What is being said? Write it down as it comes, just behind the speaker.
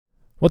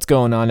What's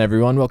going on,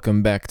 everyone?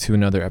 Welcome back to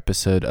another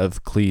episode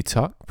of Clee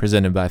Talk,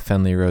 presented by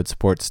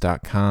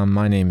FenleyRoadSports.com.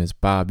 My name is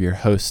Bob, your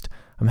host.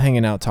 I'm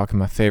hanging out talking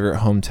my favorite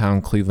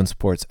hometown Cleveland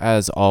sports,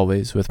 as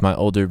always, with my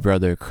older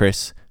brother,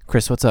 Chris.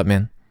 Chris, what's up,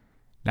 man?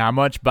 Not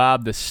much,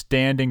 Bob. The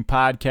standing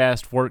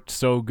podcast worked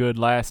so good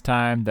last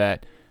time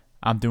that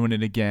I'm doing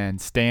it again.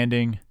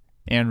 Standing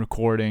and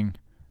recording.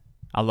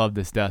 I love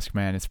this desk,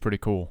 man. It's pretty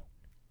cool.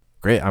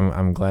 Great.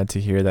 I'm glad to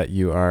hear that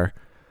you are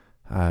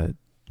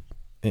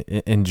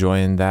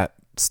enjoying that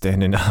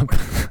standing up.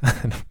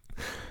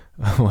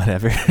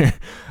 Whatever.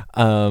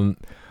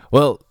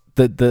 Well,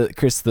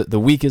 Chris, the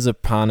week is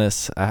upon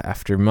us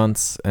after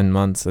months and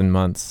months and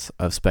months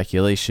of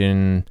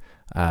speculation,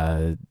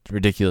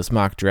 ridiculous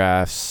mock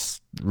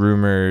drafts,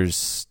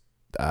 rumors,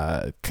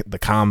 the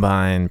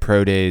combine,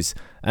 pro days.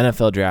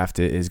 NFL draft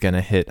is going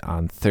to hit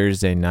on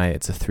Thursday night.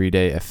 It's a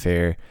 3-day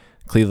affair.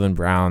 Cleveland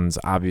Browns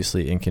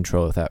obviously in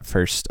control of that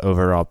first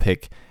overall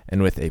pick,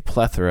 and with a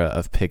plethora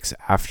of picks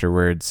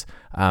afterwards.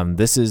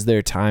 This is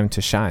their time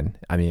to shine.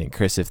 I mean,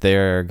 Chris, if they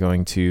are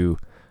going to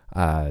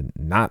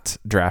not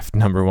draft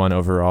number one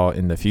overall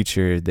in the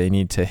future, they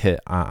need to hit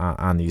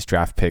on these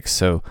draft picks.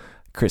 So,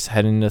 Chris,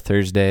 heading into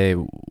Thursday,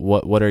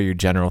 what are your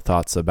general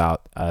thoughts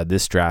about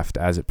this draft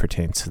as it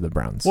pertains to the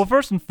Browns? Well,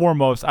 first and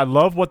foremost, I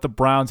love what the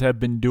Browns have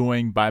been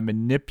doing by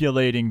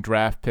manipulating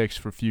draft picks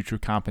for future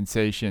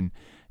compensation.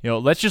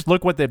 Let's just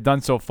look what they've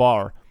done so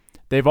far.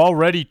 They've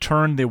already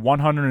turned the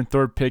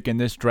 103rd pick in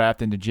this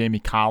draft into Jamie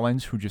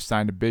Collins, who just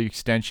signed a big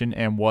extension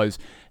and was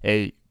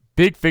a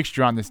big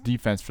fixture on this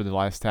defense for the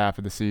last half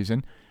of the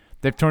season.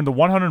 They've turned the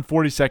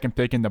 142nd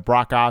pick into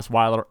Brock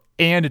Osweiler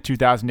and a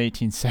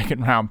 2018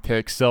 second-round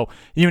pick. So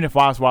even if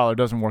Osweiler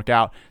doesn't work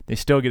out, they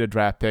still get a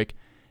draft pick.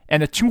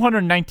 And the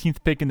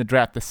 219th pick in the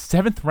draft, the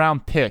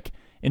 7th-round pick,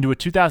 into a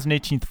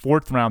 2018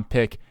 4th-round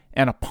pick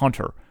and a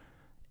punter.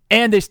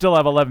 And they still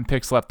have 11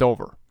 picks left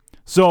over.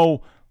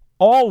 So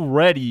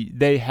already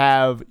they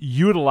have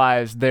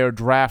utilized their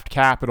draft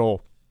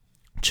capital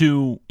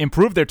to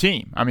improve their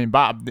team. I mean,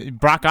 Brock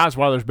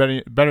Osweiler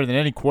is better than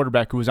any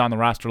quarterback who was on the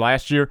roster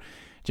last year.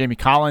 Jamie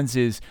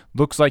Collins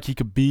looks like he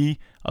could be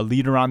a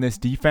leader on this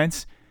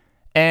defense.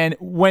 And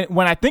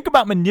when I think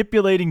about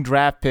manipulating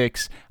draft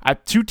picks,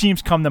 two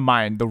teams come to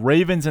mind, the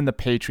Ravens and the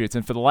Patriots.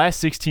 And for the last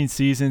 16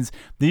 seasons,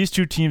 these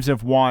two teams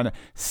have won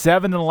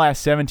 7 of the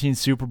last 17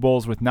 Super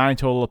Bowls with 9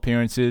 total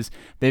appearances.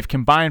 They've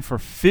combined for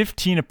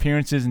 15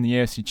 appearances in the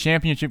AFC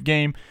Championship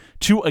game,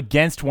 2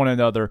 against one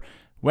another.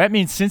 Well, that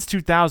means since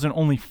 2000,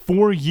 only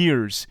 4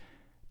 years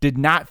did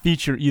not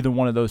feature either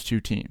one of those two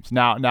teams.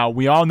 Now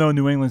we all know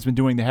New England's been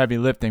doing the heavy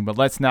lifting, but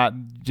let's not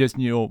just,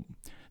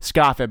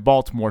 scoff at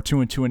Baltimore.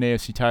 2-2 in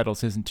AFC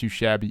titles isn't too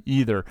shabby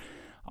either.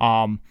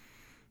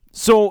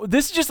 So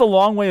this is just a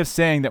long way of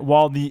saying that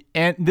while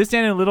this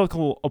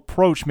analytical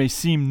approach may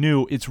seem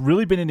new, it's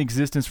really been in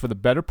existence for the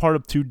better part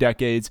of 2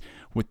 decades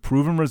with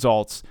proven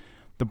results.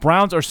 The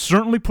Browns are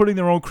certainly putting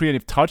their own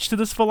creative touch to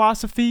this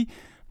philosophy.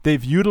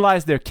 They've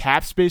utilized their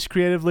cap space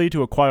creatively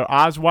to acquire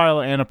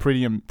Osweiler and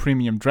a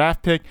premium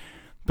draft pick.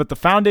 But the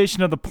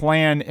foundation of the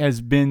plan has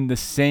been the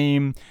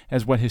same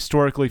as what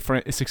historically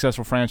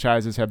successful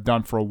franchises have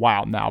done for a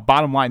while now.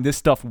 Bottom line, this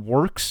stuff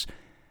works.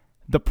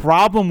 The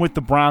problem with the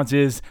Browns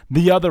is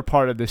the other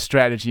part of this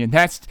strategy, and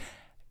that's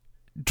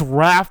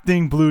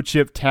drafting blue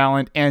chip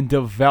talent and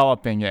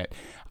developing it.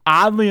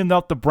 Oddly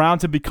enough, the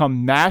Browns have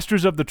become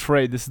masters of the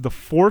trade. This is the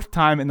 4th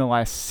time in the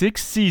last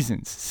 6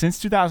 seasons, since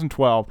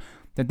 2012,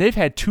 that they've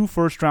had 2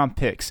 first-round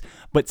picks.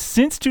 But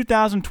since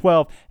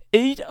 2012,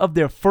 8 of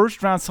their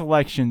first-round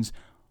selections,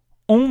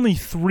 only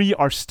 3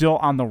 are still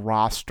on the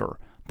roster,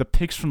 the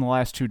picks from the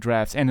last 2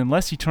 drafts. And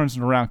unless he turns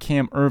it around,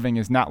 Cam Irving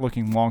is not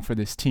looking long for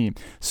this team.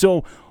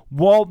 So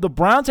while the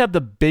Browns have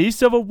the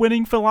base of a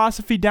winning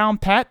philosophy down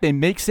pat, they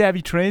make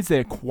savvy trades, they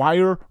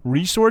acquire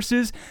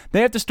resources, they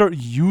have to start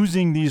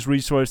using these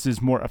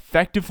resources more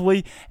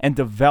effectively and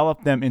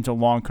develop them into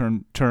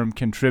long-term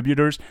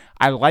contributors.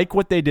 I like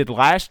what they did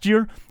last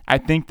year. I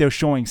think they're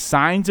showing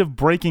signs of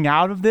breaking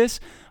out of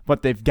this,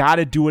 but they've got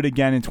to do it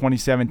again in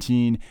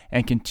 2017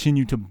 and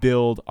continue to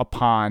build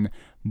upon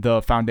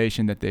the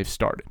foundation that they've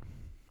started.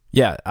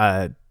 Yeah,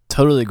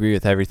 totally agree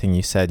with everything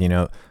you said.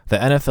 The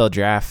NFL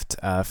draft,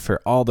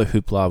 for all the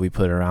hoopla we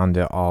put around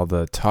it, all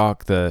the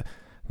talk, the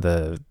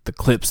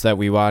clips that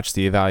we watch,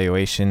 the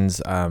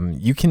evaluations,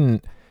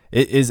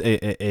 it is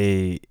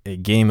a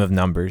game of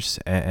numbers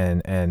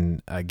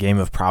and a game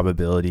of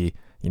probability.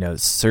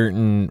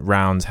 Certain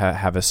rounds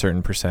have a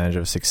certain percentage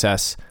of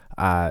success.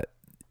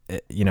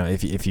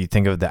 If you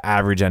think of the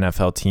average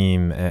NFL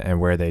team and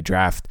where they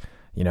draft,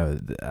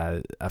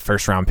 a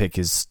first round pick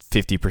is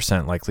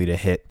 50% likely to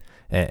hit,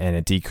 and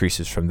it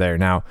decreases from there.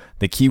 Now,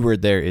 the key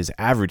word there is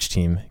average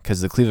team, because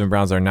the Cleveland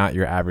Browns are not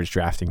your average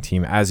drafting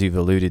team, as you've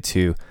alluded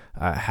to,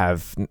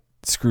 have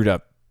screwed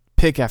up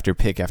pick after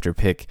pick after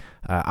pick,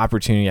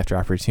 opportunity after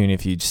opportunity.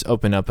 If you just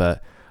open up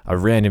a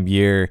random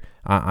year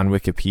on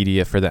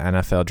Wikipedia for the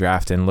NFL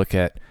draft and look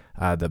at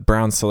the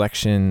Browns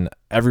selection,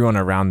 everyone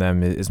around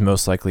them is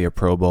most likely a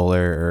Pro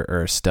Bowler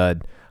or a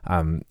stud,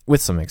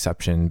 with some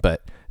exception.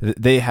 But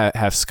they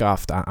have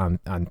scoffed on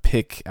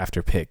pick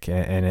after pick,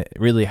 and it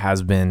really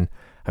has been.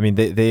 I mean,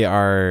 they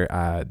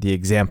are the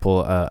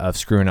example of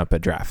screwing up a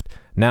draft.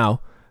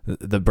 Now,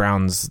 the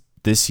Browns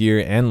this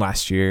year and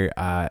last year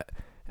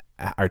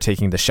are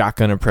taking the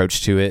shotgun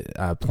approach to it,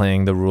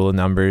 playing the rule of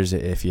numbers.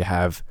 If you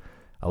have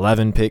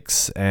 11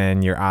 picks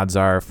and your odds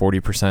are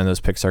 40% of those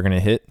picks are going to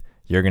hit,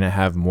 you're going to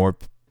have more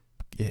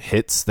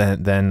hits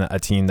than a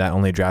team that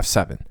only drafts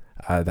 7.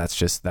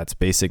 That's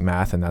basic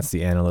math, and that's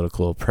the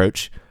analytical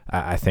approach.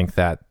 I think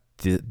that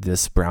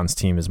this Browns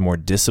team is more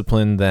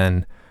disciplined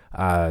than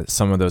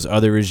some of those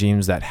other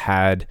regimes that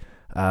had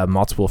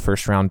multiple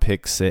first-round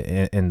picks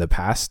in the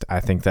past. I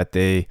think that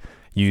they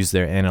use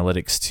their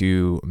analytics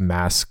to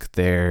mask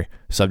their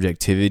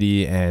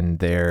subjectivity and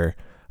their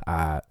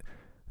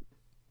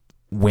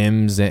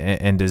whims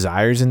and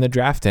desires in the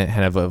draft, and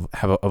have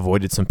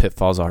avoided some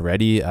pitfalls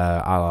already.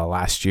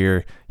 Last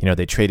year,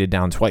 they traded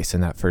down twice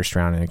in that first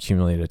round and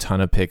accumulated a ton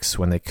of picks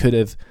when they could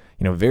have,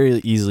 very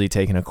easily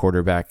taken a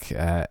quarterback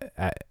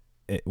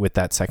with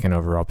that second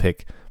overall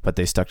pick, but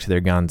they stuck to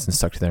their guns and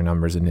stuck to their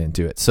numbers and didn't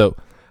do it. So,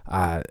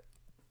 the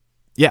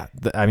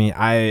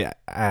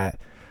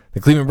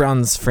Cleveland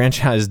Browns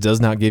franchise does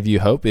not give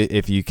you hope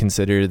if you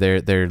consider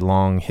their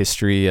long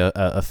history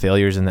of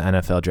failures in the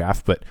NFL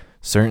draft, but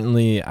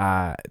certainly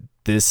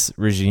this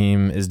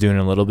regime is doing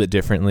a little bit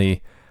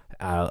differently,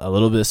 a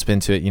little bit of spin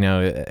to it.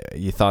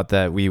 You thought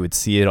that we would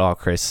see it all,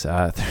 Chris,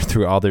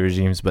 through all the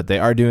regimes, but they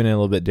are doing it a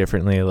little bit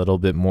differently, a little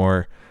bit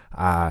more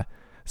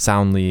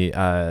soundly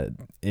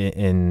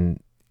in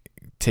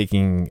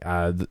taking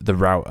the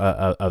route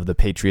of the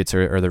Patriots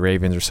or the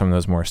Ravens or some of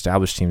those more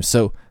established teams.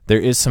 So there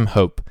is some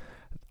hope.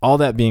 All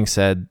that being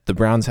said, the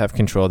Browns have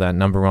control of that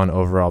number 1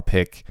 overall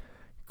pick.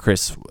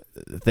 Chris,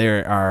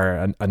 there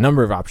are a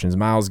number of options.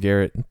 Myles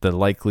Garrett, the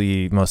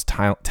likely most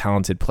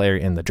talented player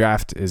in the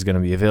draft, is going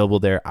to be available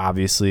there.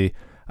 Obviously,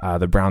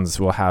 the Browns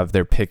will have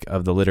their pick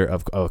of the litter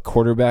of a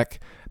quarterback.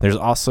 There's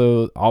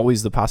also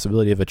always the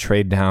possibility of a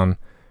trade down.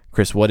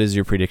 Chris, what is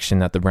your prediction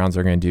that the Browns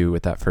are going to do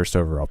with that first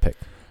overall pick?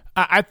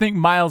 I think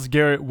Myles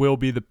Garrett will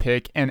be the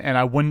pick, and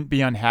I wouldn't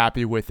be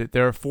unhappy with it.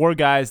 There are 4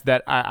 guys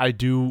that I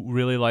do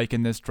really like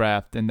in this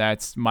draft, and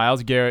that's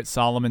Myles Garrett,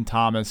 Solomon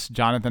Thomas,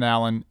 Jonathan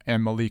Allen,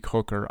 and Malik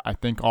Hooker. I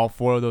think all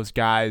 4 of those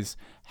guys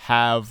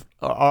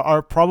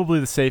are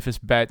probably the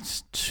safest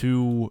bets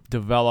to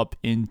develop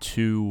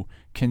into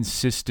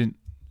consistent,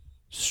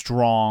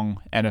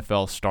 strong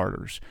NFL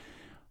starters.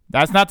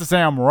 That's not to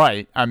say I'm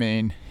right. I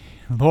mean,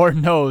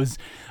 Lord knows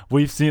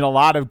we've seen a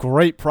lot of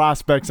great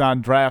prospects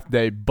on draft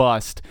day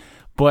bust.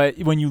 But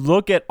when you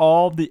look at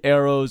all the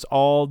arrows,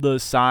 all the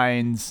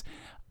signs,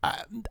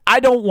 I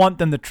don't want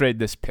them to trade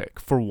this pick,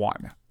 for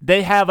one.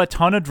 They have a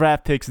ton of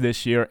draft picks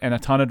this year and a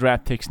ton of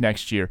draft picks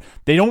next year.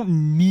 They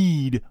don't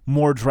need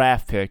more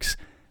draft picks.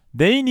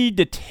 They need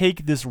to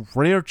take this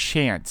rare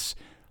chance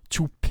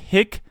to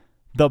pick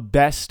the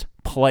best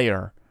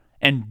player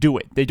and do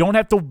it. They don't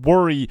have to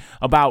worry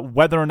about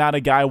whether or not a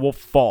guy will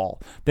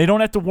fall. They don't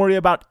have to worry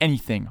about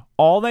anything.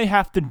 All they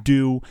have to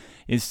do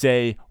is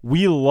say,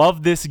 we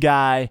love this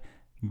guy,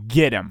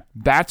 get him.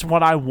 That's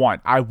what I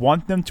want. I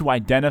want them to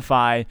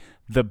identify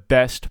the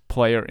best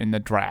player in the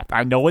draft.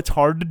 I know it's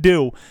hard to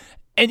do.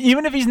 And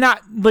even if he's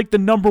not like the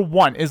number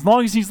 1, as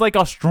long as he's like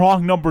a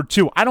strong number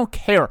 2, I don't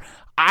care.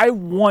 I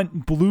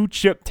want blue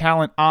chip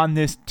talent on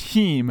this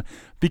team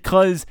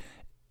because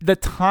the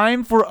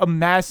time for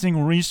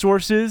amassing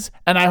resources,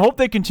 and I hope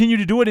they continue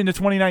to do it into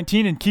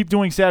 2019 and keep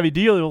doing savvy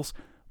deals,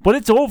 but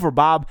it's over,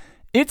 Bob.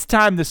 It's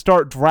time to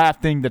start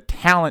drafting the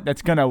talent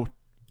that's going to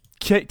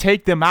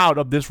take them out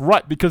of this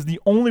rut, because the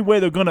only way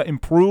they're going to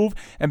improve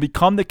and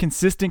become the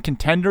consistent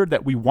contender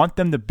that we want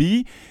them to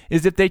be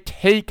is if they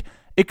take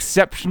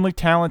exceptionally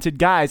talented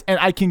guys. And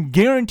I can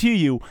guarantee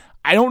you,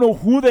 I don't know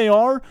who they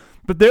are,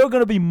 but there are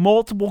going to be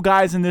multiple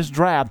guys in this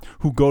draft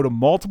who go to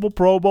multiple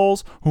Pro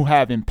Bowls, who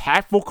have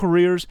impactful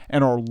careers,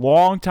 and are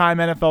long-time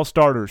NFL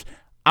starters.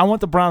 I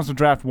want the Browns to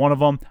draft one of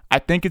them. I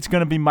think it's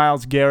going to be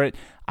Myles Garrett.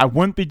 I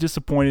wouldn't be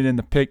disappointed in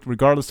the pick,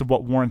 regardless of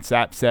what Warren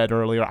Sapp said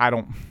earlier.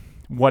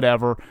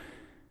 Whatever.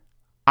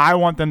 I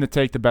want them to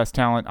take the best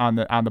talent on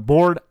the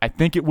board. I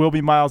think it will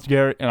be Myles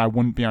Garrett, and I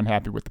wouldn't be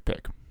unhappy with the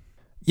pick.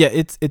 Yeah,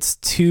 it's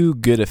too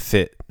good a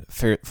fit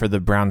for the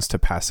Browns to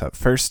pass up.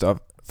 First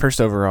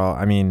overall,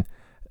 I mean,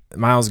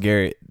 Myles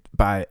Garrett,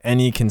 by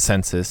any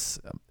consensus,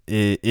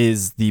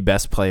 is the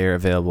best player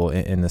available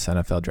in this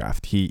NFL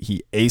draft.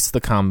 He aced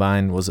the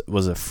combine,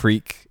 was a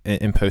freak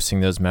in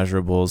posting those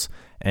measurables,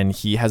 and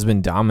he has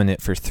been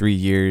dominant for 3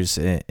 years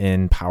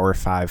in Power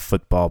 5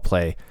 football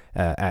play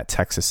at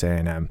Texas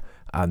A&M.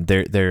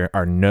 There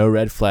are no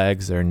red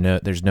flags.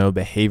 There's no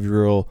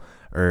behavioral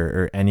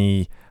or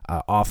any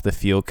off the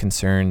field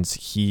concerns.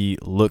 He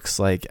looks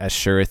like as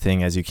sure a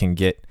thing as you can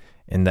get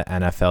in the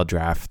NFL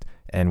draft.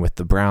 And with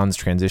the Browns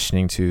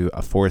transitioning to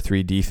a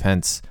 4-3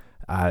 defense,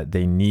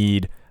 they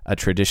need a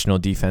traditional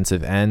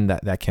defensive end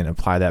that can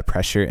apply that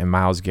pressure. And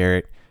Myles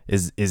Garrett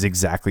is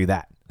exactly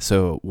that.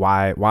 So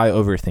why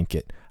overthink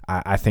it?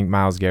 I think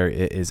Myles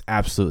Garrett is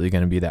absolutely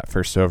going to be that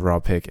first overall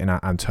pick, and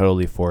I'm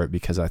totally for it,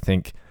 because I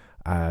think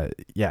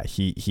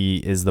he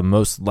is the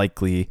most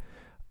likely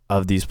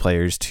of these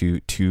players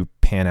to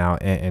pan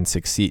out and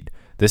succeed.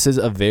 This is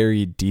a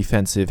very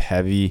defensive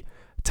heavy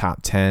top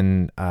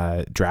 10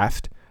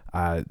 draft.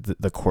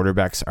 The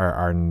quarterbacks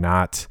are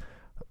not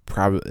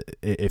probably,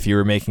 if you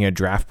were making a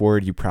draft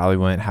board, you probably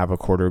wouldn't have a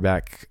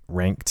quarterback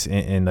ranked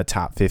in the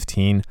top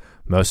 15.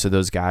 Most of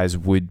those guys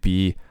would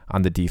be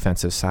on the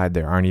defensive side.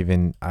 There aren't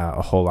even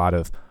a whole lot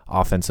of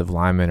offensive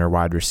linemen or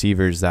wide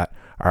receivers that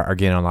are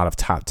getting a lot of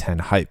top 10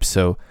 hype.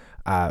 So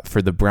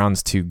for the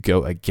Browns to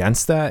go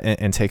against that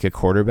and take a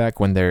quarterback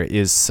when there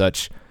is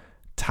such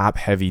top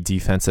heavy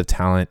defensive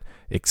talent,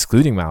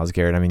 excluding Myles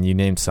Garrett. I mean, you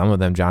named some of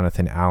them.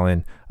 Jonathan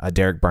Allen,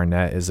 Derek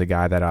Barnett is a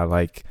guy that I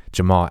like.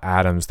 Jamal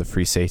Adams, the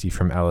free safety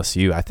from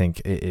LSU, I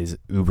think is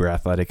uber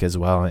athletic as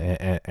well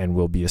and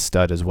will be a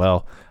stud as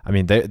well. I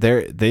mean,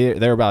 there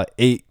are about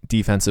 8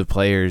 defensive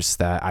players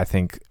that I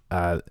think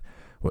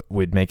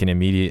would make an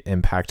immediate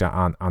impact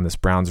on this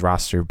Browns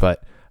roster.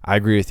 But I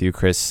agree with you,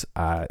 Chris.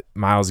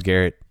 Myles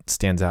Garrett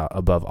stands out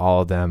above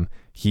all of them.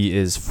 He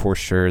is for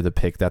sure the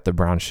pick that the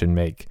Browns should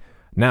make.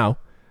 Now,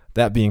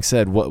 that being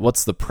said,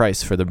 what's the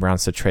price for the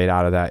Browns to trade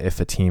out of that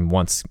if a team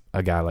wants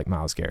a guy like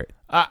Myles Garrett?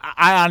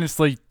 I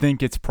honestly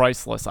think it's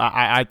priceless.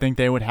 I think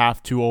they would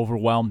have to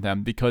overwhelm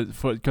them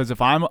because if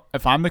I'm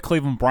the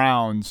Cleveland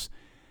Browns,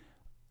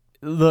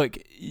 look,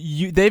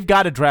 they've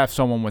got to draft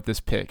someone with this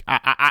pick.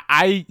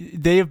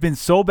 They have been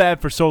so bad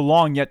for so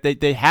long, yet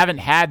they haven't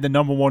had the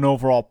number 1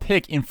 overall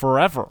pick in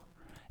forever.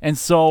 And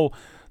so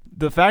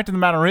the fact of the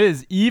matter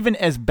is, even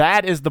as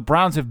bad as the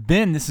Browns have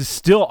been, this is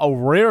still a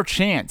rare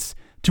chance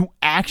to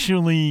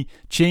actually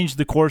change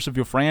the course of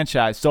your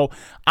franchise. So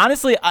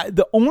honestly,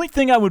 the only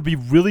thing I would be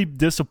really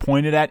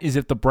disappointed at is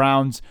if the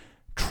Browns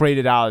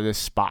traded out of this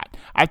spot.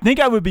 I think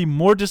I would be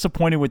more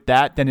disappointed with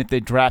that than if they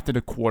drafted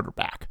a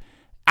quarterback.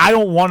 I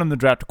don't want them to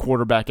draft a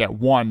quarterback at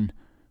 1.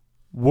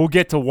 We'll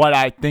get to what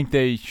I think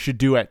they should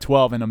do at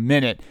 12 in a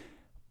minute.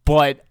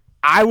 But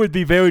I would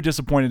be very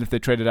disappointed if they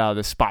traded out of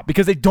this spot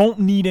because they don't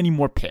need any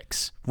more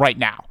picks right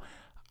now.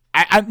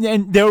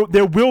 And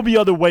there will be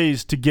other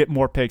ways to get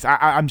more picks.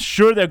 I'm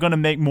sure they're going to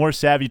make more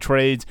savvy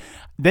trades.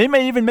 They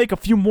may even make a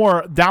few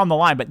more down the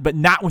line, but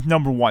not with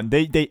number 1.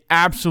 They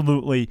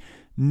absolutely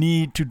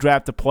need to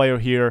draft a player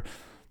here.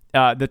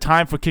 The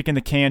time for kicking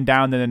the can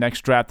down to the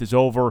next draft is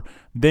over.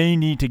 They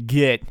need to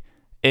get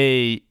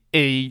a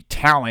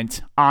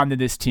talent onto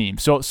this team.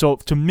 So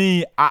to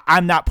me,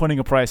 I'm not putting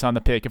a price on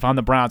the pick. If I'm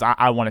the Browns,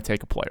 I want to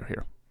take a player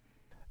here.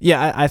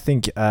 Yeah, I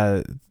think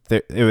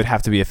it would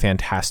have to be a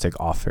fantastic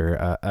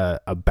offer,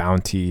 a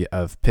bounty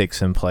of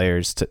picks and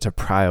players to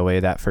pry away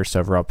that first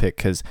overall pick.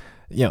 Because,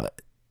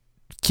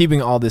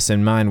 keeping all this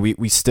in mind,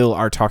 we still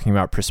are talking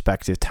about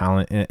prospective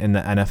talent in the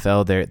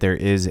NFL. There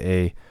is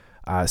a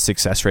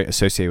success rate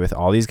associated with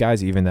all these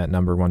guys, even that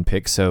number 1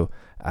 pick. So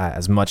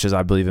as much as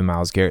I believe in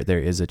Myles Garrett, there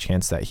is a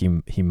chance that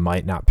he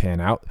might not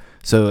pan out.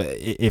 So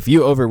if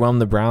you overwhelm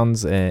the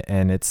Browns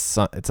and it's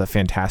a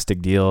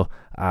fantastic deal,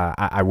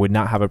 I would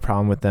not have a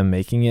problem with them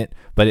making it,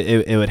 but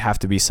it would have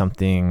to be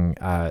something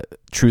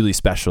truly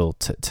special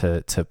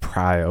to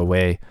pry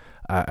away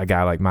a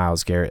guy like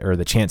Myles Garrett, or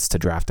the chance to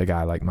draft a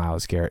guy like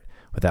Myles Garrett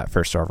with that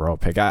first overall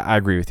pick. I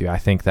agree with you. I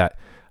think that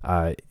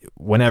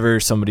whenever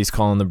somebody's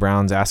calling the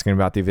Browns asking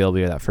about the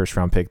availability of that first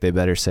round pick, they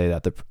better say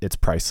that it's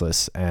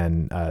priceless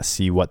and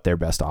see what their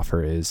best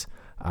offer is.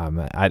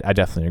 I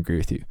definitely agree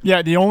with you.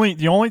 Yeah, the only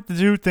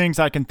 2 things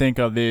I can think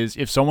of is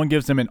if someone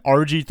gives them an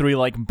RG3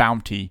 like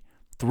bounty,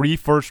 3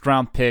 first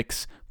round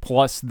picks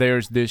plus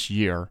theirs this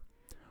year,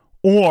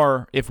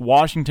 or if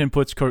Washington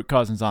puts Kirk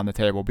Cousins on the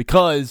table,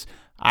 because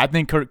I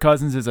think Kirk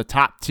Cousins is a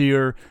top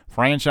tier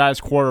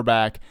franchise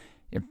quarterback.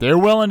 If they're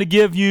willing to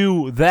give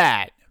you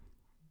that,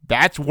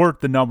 that's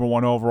worth the number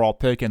 1 overall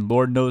pick, and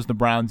Lord knows the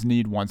Browns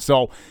need one.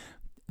 So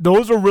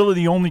those are really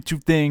the only 2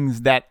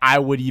 things that I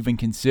would even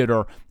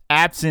consider.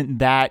 Absent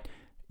that,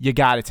 you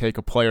got to take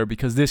a player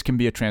because this can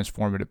be a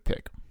transformative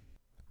pick.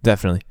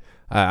 Definitely.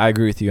 I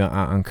agree with you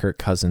on Kirk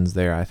Cousins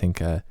there. I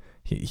think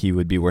he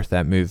would be worth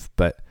that move,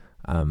 but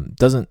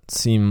doesn't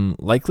seem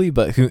likely,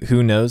 but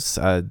who knows?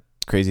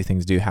 Crazy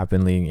things do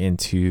happen leading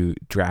into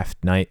draft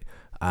night.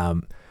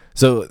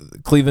 So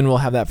Cleveland will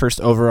have that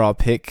first overall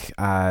pick.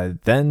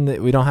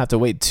 Then we don't have to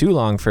wait too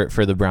long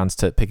for the Browns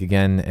to pick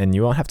again, and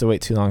you won't have to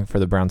wait too long for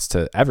the Browns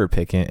to ever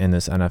pick in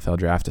this NFL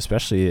draft,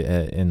 especially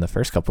in the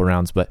first couple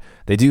rounds. But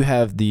they do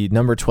have the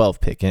number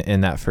 12 pick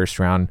in that first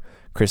round.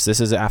 Chris,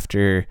 this is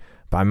after,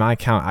 by my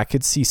count, I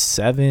could see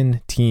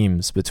 7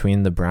 teams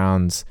between the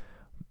Browns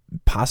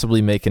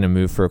possibly making a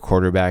move for a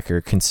quarterback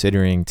or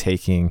considering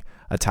taking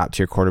a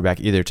top-tier quarterback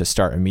either to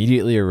start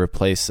immediately or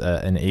replace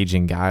an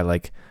aging guy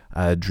like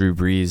Drew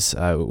Brees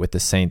with the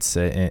Saints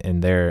in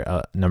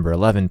their number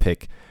 11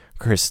 pick.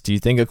 Chris, do you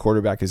think a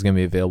quarterback is going to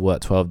be available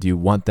at 12? Do you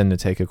want them to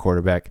take a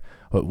quarterback?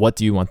 What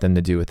do you want them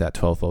to do with that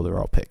 12th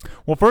overall pick?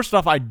 Well, first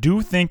off, I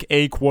do think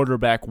a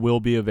quarterback will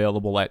be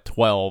available at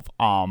 12.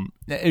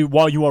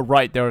 While you are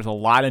right, there is a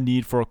lot of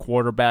need for a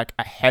quarterback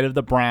ahead of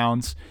the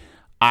Browns.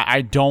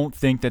 I don't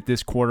think that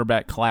this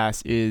quarterback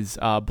class is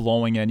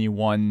blowing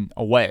anyone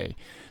away.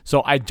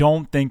 So I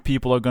don't think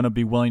people are going to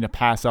be willing to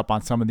pass up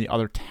on some of the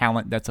other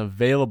talent that's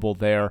available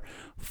there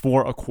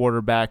for a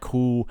quarterback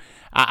who,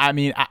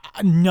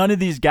 none of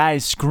these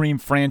guys scream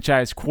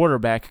franchise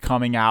quarterback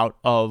coming out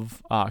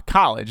of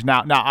college.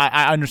 Now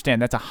I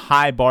understand that's a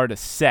high bar to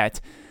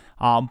set.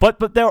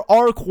 But there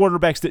are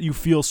quarterbacks that you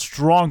feel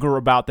stronger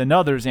about than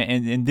others,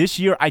 and this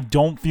year I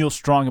don't feel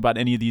strong about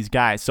any of these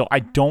guys. So I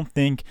don't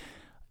think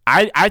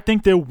I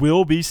think there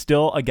will be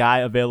still a guy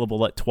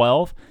available at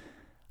 12.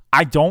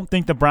 I don't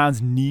think the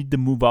Browns need to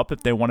move up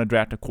if they want to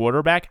draft a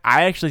quarterback.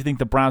 I actually think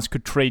the Browns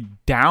could trade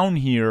down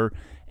here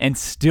and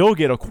still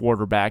get a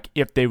quarterback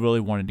if they really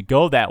wanted to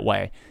go that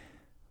way.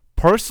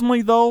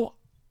 Personally, though,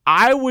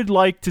 I would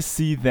like to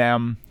see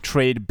them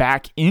trade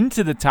back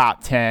into the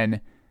top 10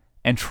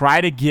 and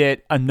try to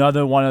get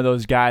another one of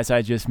those guys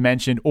I just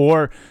mentioned,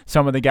 or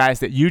some of the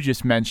guys that you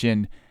just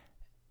mentioned,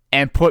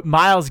 and put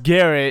Myles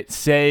Garrett,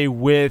 say,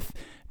 with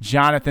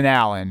Jonathan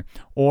Allen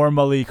or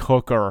Malik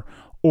Hooker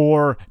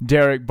or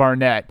Derek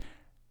Barnett.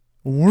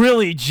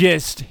 Really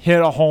just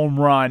hit a home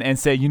run and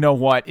say, you know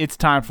what, it's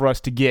time for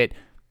us to get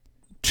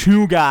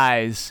two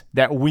guys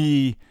that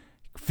we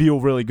feel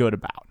really good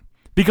about.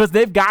 Because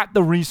they've got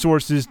the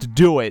resources to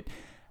do it.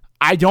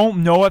 I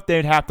don't know if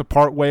they'd have to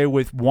part way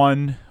with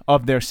one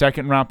of their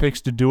second-round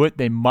picks to do it.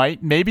 They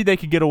might. Maybe they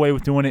could get away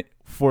with doing it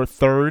for a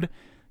third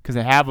because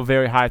they have a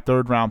very high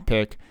third-round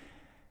pick.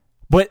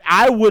 But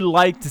I would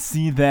like to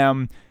see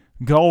them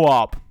go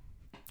up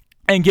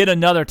and get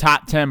another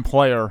top 10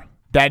 player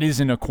that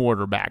isn't a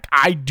quarterback.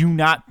 I do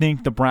not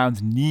think the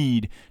Browns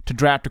need to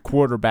draft a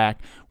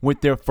quarterback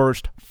with their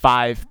first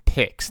 5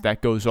 picks.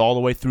 That goes all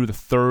the way through the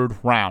third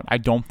round. I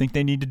don't think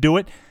they need to do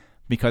it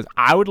because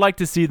I would like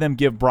to see them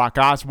give Brock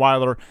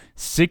Osweiler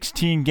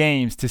 16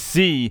 games to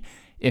see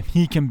if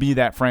he can be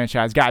that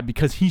franchise guy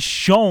because he's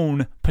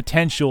shown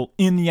potential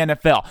in the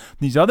NFL.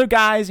 These other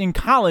guys in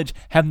college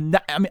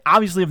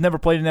obviously have never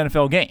played an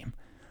NFL game.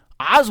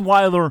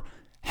 Osweiler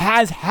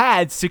has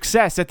had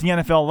success at the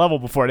NFL level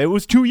before. It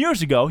was 2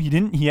 years ago.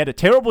 He had a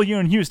terrible year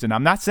in Houston.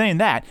 I'm not saying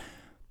that.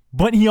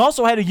 But he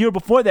also had a year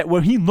before that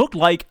where he looked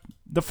like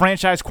the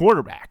franchise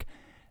quarterback.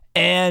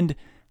 And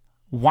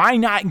why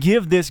not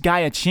give this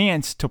guy a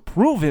chance to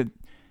prove it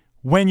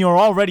when you're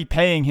already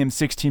paying him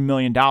 $16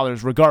 million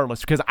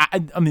regardless? Because,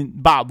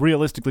 Bob,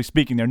 realistically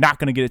speaking, they're not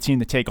going to get a team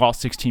to take all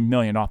 $16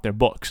 million off their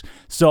books.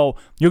 So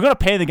you're going to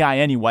pay the guy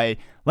anyway.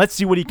 Let's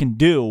see what he can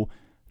do.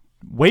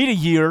 Wait a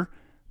year.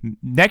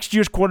 Next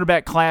year's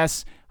quarterback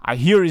class, I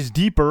hear, is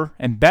deeper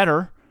and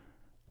better.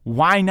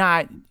 Why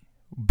not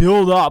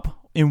build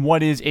up in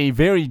what is a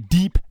very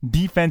deep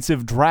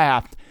defensive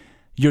draft,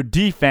 your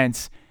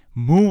defense,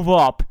 move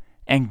up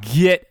and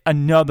get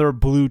another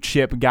blue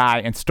chip guy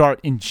and start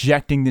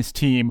injecting this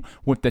team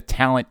with the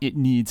talent it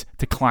needs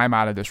to climb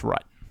out of this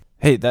rut?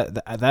 Hey,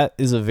 that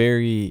is a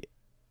very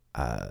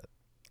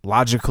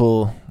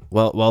logical,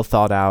 well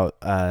thought out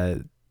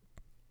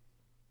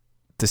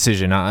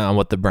decision on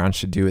what the Browns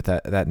should do with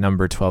that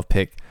number 12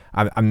 pick.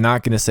 I'm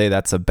not going to say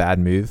that's a bad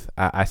move.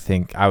 I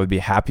think I would be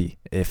happy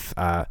if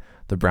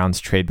the Browns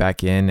trade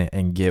back in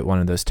and get one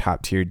of those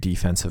top tier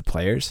defensive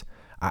players.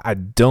 I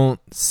don't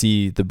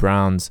see the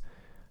Browns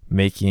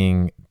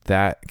making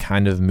that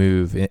kind of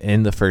move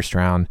in the first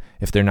round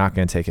if they're not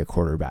going to take a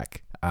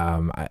quarterback.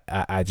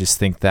 I just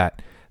think that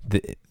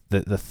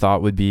the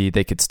thought would be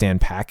they could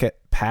stand pat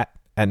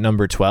at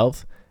number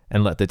 12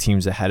 and let the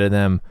teams ahead of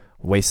them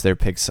waste their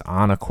picks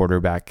on a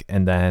quarterback,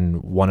 and then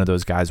one of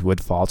those guys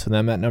would fall to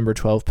them at number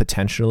 12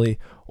 potentially,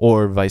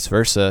 or vice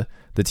versa.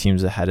 The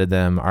teams ahead of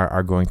them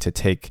are going to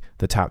take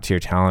the top tier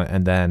talent,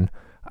 and then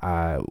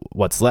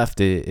what's left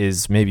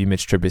is maybe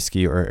Mitch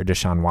Trubisky or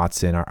Deshaun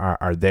Watson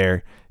are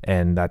there,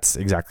 and that's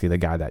exactly the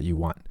guy that you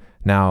want.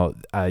 Now,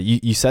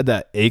 you said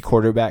that a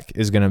quarterback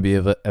is going to be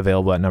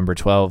available at number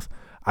 12.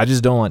 I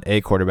just don't want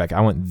a quarterback. I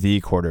want the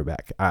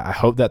quarterback. I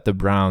hope that the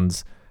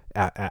Browns,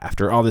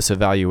 after all this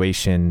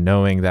evaluation,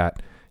 knowing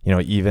that,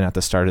 even at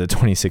the start of the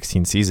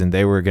 2016 season,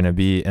 they were going to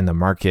be in the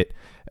market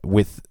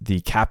with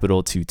the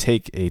capital to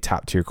take a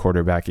top tier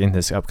quarterback in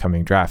this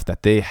upcoming draft,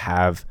 that they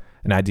have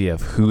an idea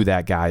of who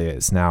that guy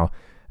is. Now,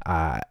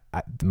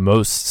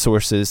 most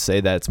sources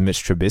say that it's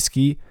Mitch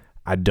Trubisky.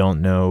 I don't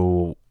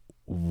know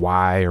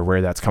why or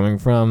where that's coming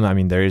from. I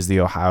mean, there is the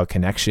Ohio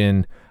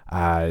connection.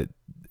 I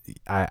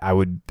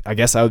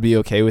guess I would be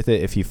okay with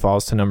it if he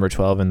falls to number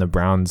 12 and the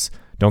Browns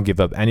don't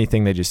give up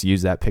anything. They just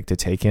use that pick to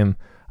take him.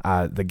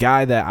 The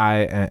guy that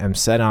I am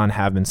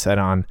have been set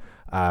on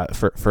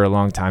for a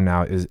long time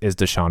now is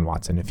Deshaun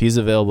Watson. If he's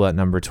available at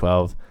number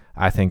 12,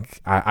 I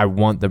think I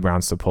want the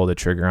Browns to pull the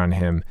trigger on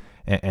him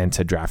and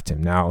to draft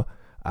him. Now,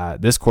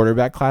 this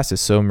quarterback class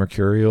is so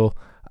mercurial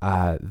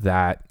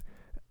that,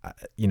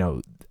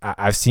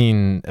 I've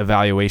seen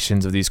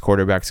evaluations of these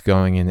quarterbacks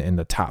going in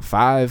the top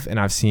 5, and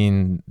I've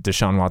seen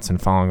Deshaun Watson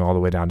falling all the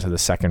way down to the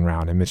second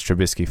round and Mitch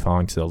Trubisky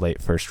falling to the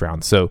late first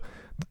round. So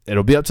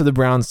it'll be up to the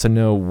Browns to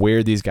know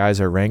where these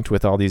guys are ranked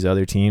with all these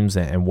other teams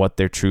and what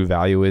their true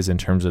value is in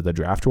terms of the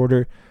draft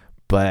order.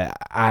 But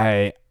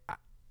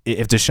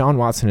if Deshaun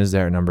Watson is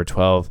there at number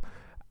 12,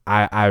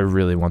 I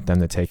really want them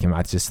to take him.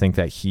 I just think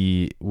that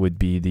he would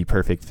be the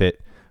perfect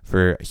fit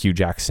for Hugh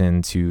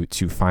Jackson to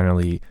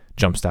finally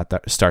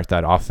start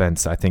that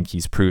offense. I think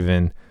he's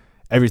proven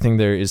everything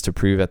there is to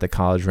prove at the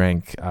college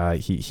rank.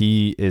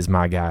 He is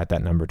my guy at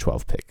that number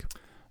 12 pick.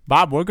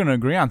 Bob, we're going to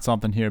agree on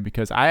something here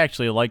because I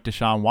actually like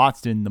Deshaun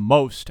Watson the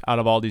most out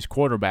of all these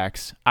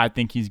quarterbacks. I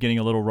think he's getting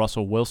a little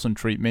Russell Wilson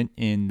treatment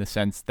in the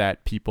sense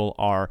that people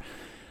are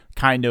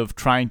kind of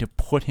trying to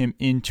put him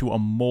into a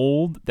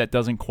mold that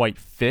doesn't quite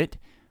fit.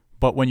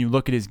 But when you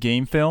look at his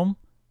game film,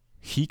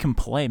 he can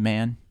play,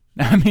 man.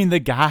 I mean, the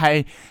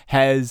guy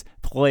has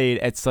played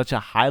at such a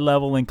high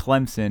level in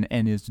Clemson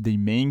and is the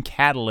main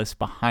catalyst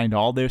behind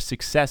all their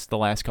success the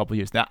last couple of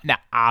years. Now,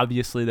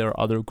 obviously, there are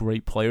other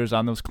great players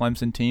on those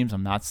Clemson teams.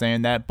 I'm not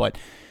saying that, but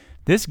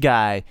this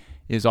guy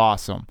is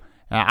awesome.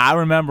 I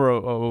remember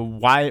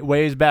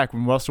ways back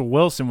when Russell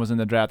Wilson was in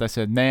the draft, I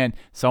said, man,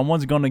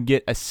 someone's going to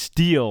get a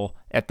steal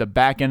at the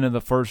back end of the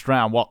first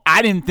round. Well,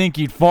 I didn't think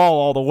he'd fall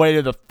all the way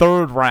to the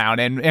third round,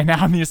 and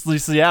obviously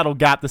Seattle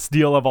got the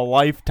steal of a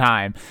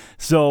lifetime.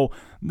 So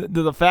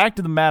the fact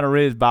of the matter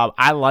is, Bob,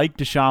 I like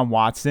Deshaun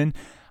Watson.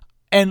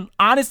 And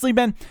honestly,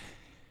 Ben,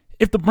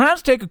 if the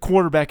Browns take a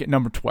quarterback at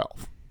number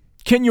 12,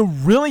 can you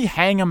really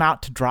hang him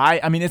out to dry?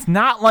 I mean, it's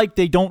not like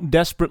they don't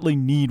desperately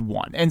need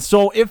one. And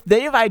so if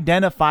they've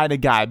identified a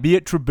guy, be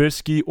it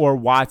Trubisky or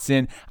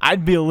Watson,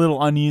 I'd be a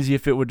little uneasy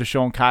if it were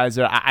DeShone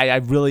Kizer. I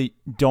really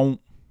don't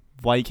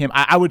like him.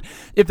 I would,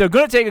 if they're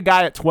going to take a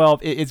guy at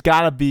 12, it's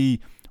got to be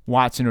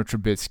Watson or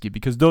Trubisky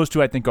because those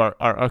two I think are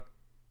a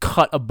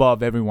cut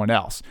above everyone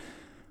else.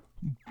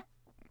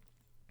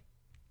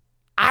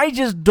 I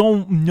just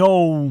don't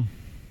know.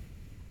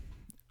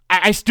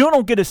 I still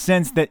don't get a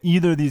sense that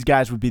either of these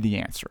guys would be the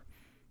answer.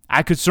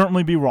 I could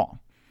certainly be wrong.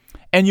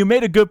 And you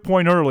made a good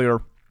point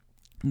earlier.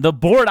 The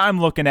board I'm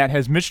looking at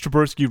has Mitch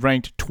Trubisky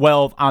ranked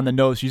 12 on the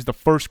nose. He's the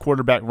first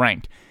quarterback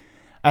ranked.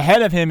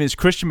 Ahead of him is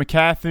Christian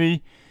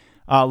McCaffrey,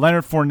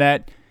 Leonard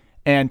Fournette,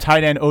 and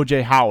tight end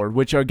O.J. Howard,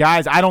 which are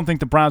guys I don't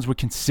think the Browns would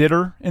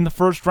consider in the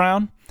first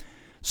round.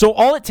 So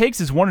all it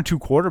takes is one or two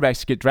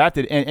quarterbacks to get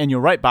drafted, and you're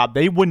right, Bob,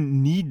 they wouldn't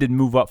need to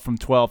move up from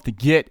 12 to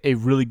get a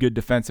really good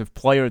defensive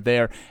player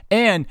there.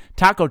 And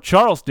Taco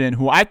Charleston,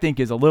 who I think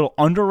is a little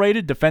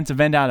underrated defensive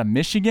end out of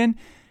Michigan,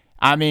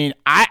 I mean,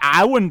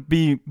 I wouldn't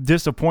be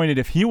disappointed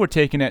if he were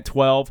taken at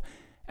 12.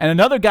 And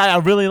another guy I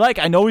really like,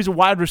 I know he's a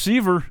wide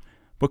receiver,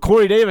 but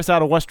Corey Davis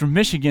out of Western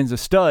Michigan's a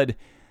stud.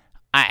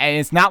 And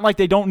it's not like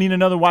they don't need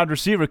another wide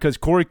receiver because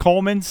Corey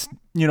Coleman,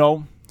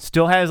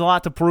 still has a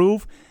lot to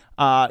prove.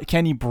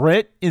 Kenny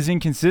Britt is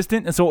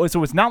inconsistent, and so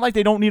it's not like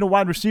they don't need a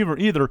wide receiver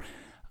either.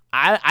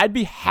 I'd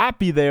be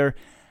happy there.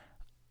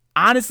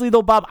 Honestly,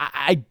 though, Bob,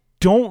 I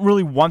don't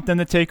really want them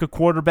to take a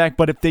quarterback,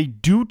 but if they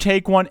do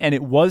take one and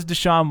it was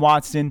Deshaun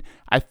Watson,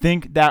 I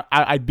think that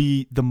I'd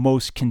be the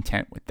most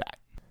content with that.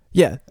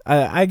 Yeah,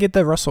 I get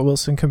the Russell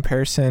Wilson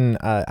comparison.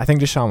 I think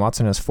Deshaun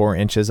Watson has 4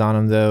 inches on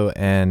him, though,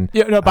 and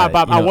Bob,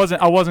 I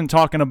wasn't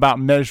talking about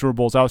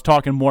measurables. I was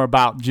talking more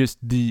about just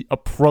the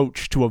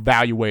approach to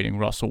evaluating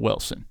Russell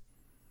Wilson.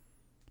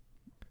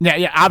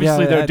 Yeah.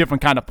 Obviously, they're a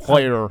different kind of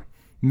player,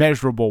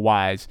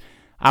 measurable-wise.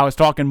 I was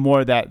talking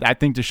more that I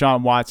think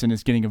Deshaun Watson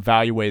is getting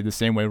evaluated the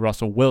same way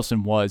Russell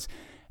Wilson was.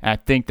 And I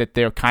think that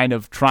they're kind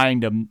of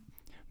trying to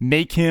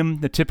make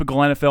him the typical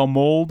NFL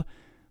mold,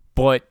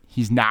 but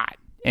he's not,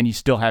 and he's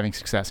still having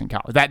success in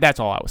college. That's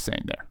all I was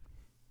saying there.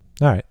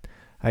 All right.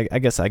 I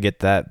guess I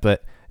get that.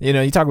 But,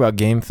 you talk about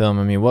game film.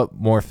 I mean, what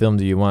more film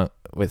do you want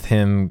with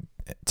him?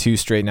 2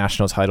 straight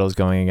national titles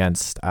going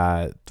against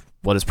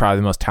what is probably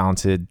the most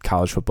talented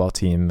college football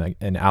team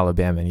in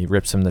Alabama, and he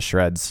rips him to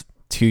shreds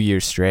 2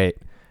 years straight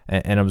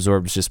and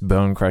absorbs just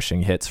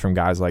bone-crushing hits from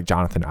guys like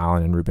Jonathan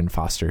Allen and Reuben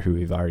Foster, who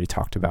we've already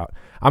talked about.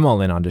 I'm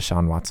all in on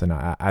Deshaun Watson.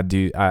 I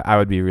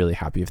would be really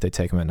happy if they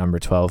take him at number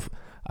 12.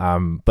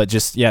 But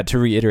just, to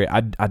reiterate,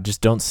 I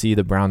just don't see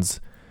the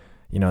Browns,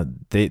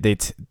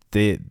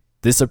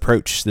 this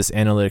approach, this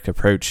analytic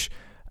approach,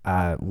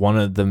 one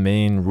of the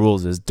main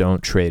rules is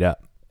don't trade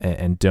up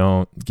and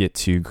don't get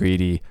too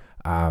greedy.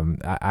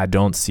 I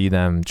don't see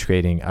them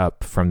trading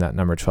up from that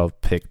number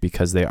 12 pick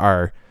because they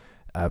are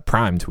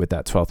primed with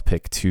that 12th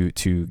pick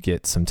to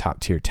get some top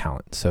tier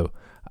talent. So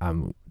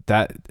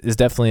that is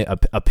definitely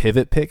a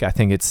pivot pick. I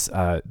think it's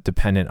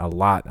dependent a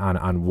lot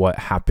on what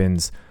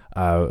happens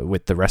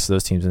with the rest of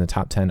those teams in the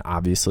top 10,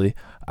 obviously.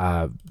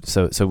 I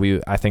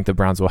think the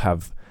Browns will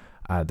have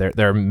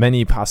there are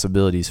many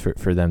possibilities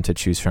for them to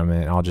choose from,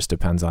 and it all just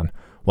depends on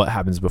what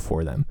happens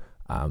before them.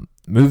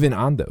 Moving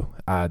on, though,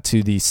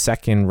 to the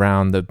second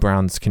round, the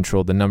Browns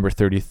controlled the number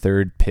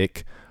 33rd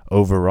pick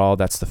overall.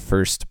 That's the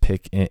first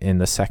pick in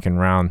the second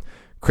round.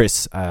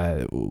 Chris,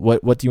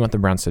 what do you want the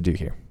Browns to do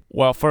here?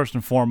 Well, first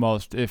and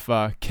foremost, if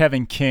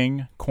Kevin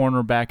King,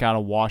 cornerback out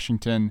of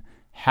Washington,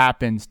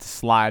 happens to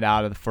slide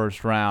out of the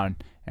first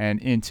round and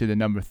into the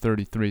number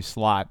 33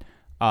 slot,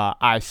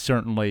 I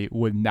certainly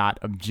would not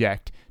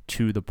object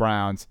to the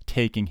Browns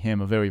taking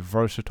him, a very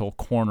versatile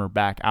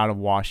cornerback out of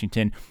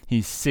Washington.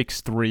 He's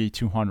 6'3",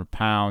 200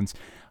 pounds.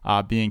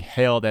 being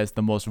hailed as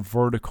the most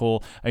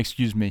versatile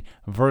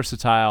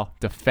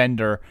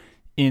defender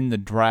in the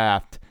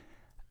draft.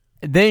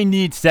 They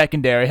need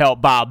secondary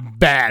help, Bob,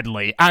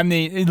 badly. I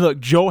mean,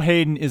 look, Joe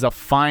Hayden is a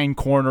fine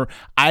corner.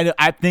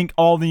 I think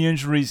all the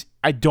injuries,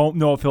 I don't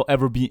know if he'll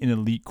ever be an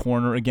elite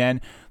corner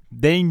again.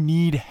 They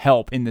need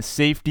help in the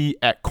safety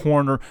at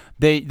corner.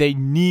 They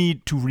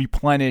need to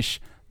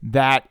replenish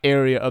that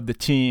area of the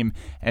team.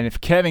 And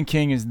if Kevin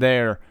King is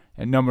there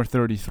at number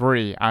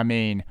 33, I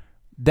mean,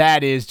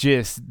 that is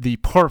just the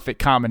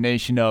perfect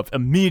combination of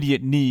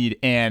immediate need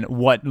and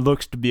what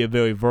looks to be a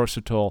very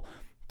versatile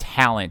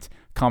talent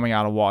coming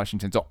out of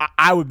Washington. So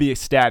I would be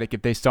ecstatic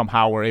if they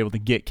somehow were able to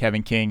get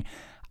Kevin King.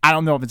 I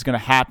don't know if it's going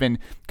to happen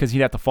because he'd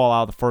have to fall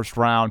out of the first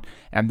round,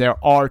 and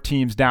there are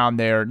teams down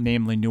there,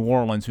 namely New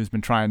Orleans, who's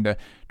been trying to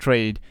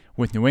trade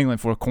with New England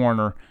for a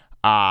corner,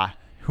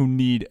 who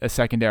need a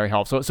secondary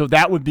help. So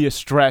that would be a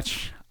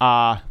stretch.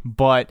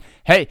 But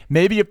hey,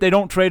 maybe if they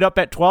don't trade up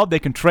at 12, they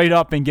can trade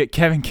up and get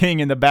Kevin King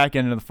in the back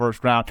end of the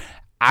first round.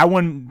 I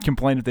wouldn't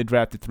complain if they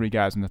drafted 3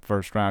 guys in the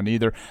first round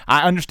either.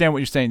 I understand what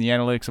you're saying. The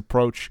analytics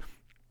approach,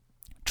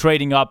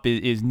 trading up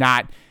is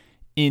not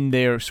in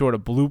their sort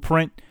of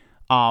blueprint.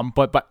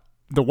 But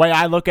the way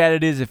I look at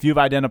it is, if you've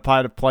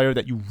identified a player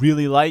that you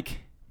really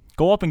like,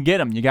 go up and get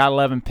him. You got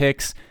 11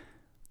 picks.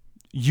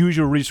 Use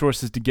your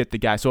resources to get the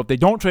guy. So if they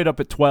don't trade up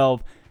at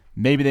 12,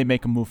 maybe they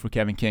make a move for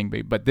Kevin King.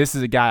 But this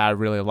is a guy I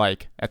really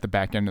like at the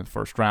back end of the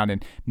first round,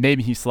 and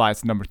maybe he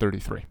slides to number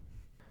 33.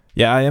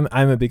 Yeah,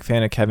 I'm a big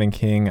fan of Kevin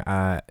King.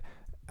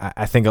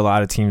 I think a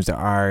lot of teams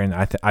are, and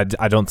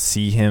I don't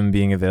see him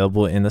being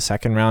available in the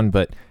second round.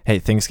 But hey,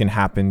 things can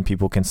happen.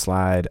 People can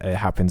slide. It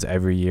happens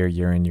every year,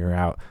 year in, year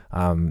out.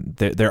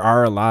 There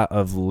are a lot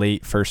of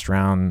late first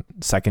round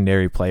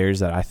secondary players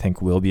that I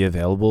think will be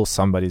available.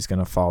 Somebody's going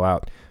to fall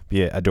out,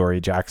 be it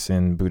Adoree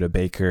Jackson, Budda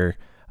Baker,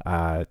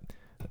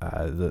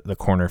 the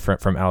corner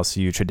from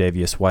LSU,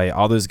 Tre'Davious White.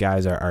 All those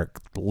guys are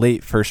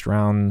late first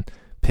round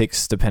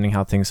picks. Depending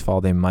how things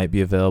fall, they might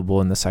be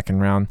available in the second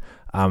round.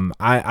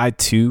 I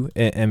too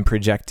am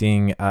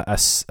projecting a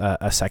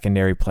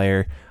secondary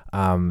player,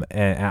 and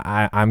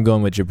I'm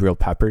going with Jabril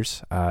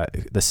Peppers,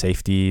 the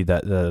safety,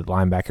 the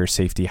linebacker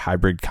safety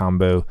hybrid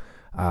combo,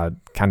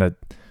 kind of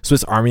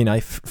Swiss Army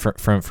knife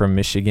from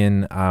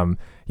Michigan.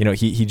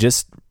 He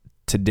just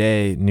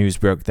today news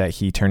broke that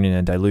he turned in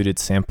a diluted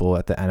sample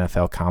at the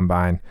NFL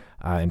Combine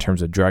in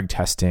terms of drug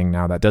testing.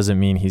 Now that doesn't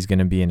mean he's going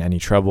to be in any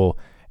trouble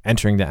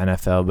entering the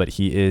NFL, but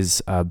he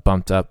is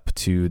bumped up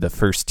to the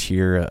first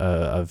tier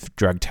of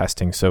drug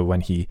testing. So when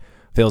he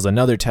fails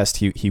another test,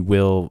 he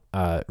will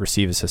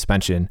receive a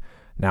suspension.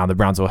 Now the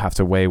Browns will have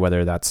to weigh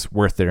whether that's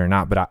worth it or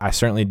not, but I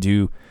certainly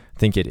do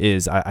think it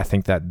is. I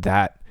think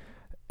that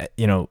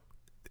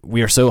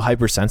we are so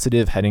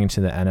hypersensitive heading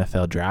into the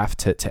NFL draft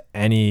to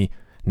any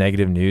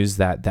negative news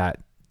that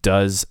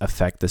does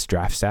affect this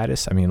draft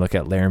status. I mean, look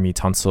at Laramie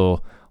Tunsil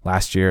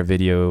last year. A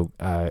video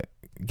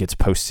gets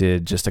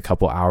posted just a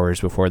couple hours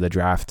before the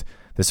draft.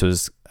 This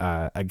was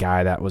a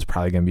guy that was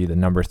probably going to be the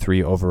number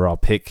 3 overall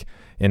pick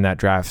in that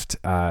draft,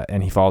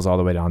 and he falls all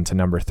the way down to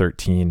number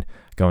 13,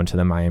 going to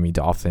the Miami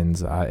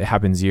Dolphins. It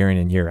happens year in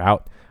and year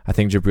out. I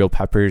think Jabril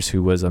Peppers,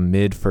 who was a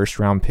mid-first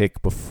round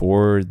pick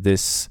before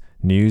this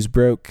news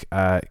broke,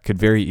 could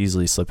very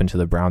easily slip into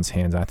the Browns'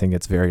 hands. I think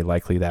it's very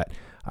likely that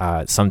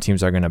some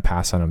teams are going to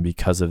pass on him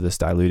because of this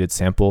diluted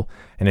sample.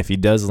 And if he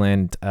does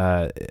land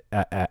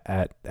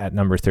at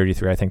number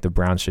 33, I think the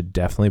Browns should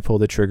definitely pull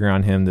the trigger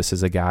on him. This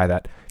is a guy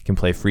that can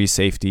play free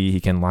safety. He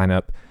can line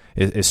up,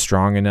 is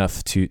strong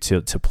enough to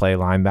play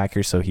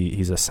linebacker, so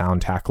he's a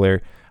sound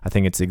tackler. I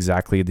think it's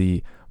exactly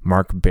the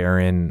Mark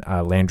Barron,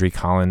 Landry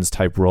Collins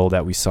type role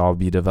that we saw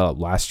be developed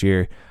last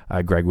year.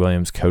 Greg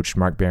Williams coached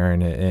Mark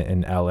Barron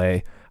in LA.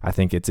 I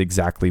think it's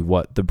exactly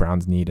what the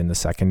Browns need in the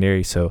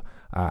secondary. So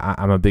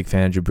I'm a big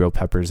fan of Jabril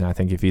Peppers, and I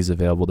think if he's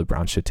available, the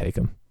Browns should take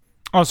him.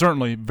 Oh,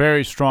 certainly.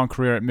 Very strong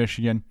career at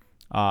Michigan.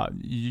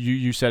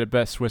 You said it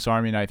best, Swiss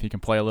Army knife. He can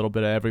play a little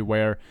bit of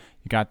everywhere.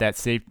 You got that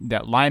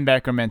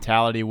linebacker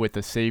mentality with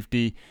the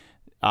safety.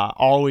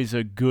 Always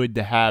a good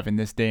to have in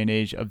this day and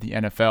age of the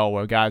NFL,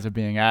 where guys are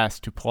being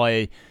asked to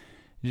play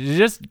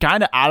just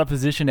kind of out of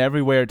position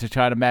everywhere to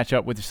try to match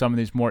up with some of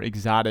these more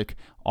exotic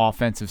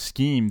offensive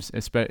schemes,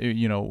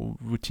 especially,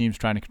 with teams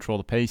trying to control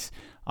the pace.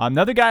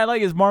 Another guy I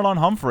like is Marlon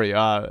Humphrey,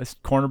 a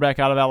cornerback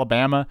out of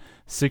Alabama,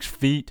 6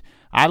 feet.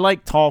 I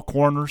like tall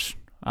corners.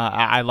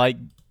 I like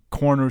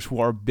corners who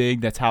are big.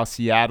 That's how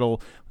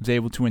Seattle was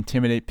able to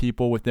intimidate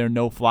people with their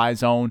no-fly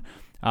zone.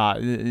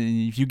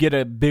 If you get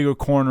a bigger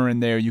corner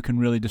in there, you can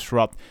really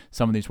disrupt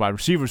some of these wide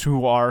receivers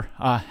who are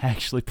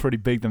actually pretty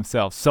big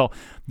themselves. So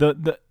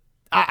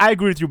I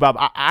agree with you, Bob.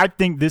 I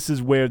think this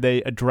is where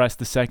they address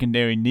the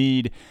secondary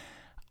need.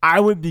 I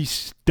would be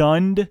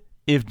stunned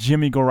if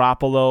Jimmy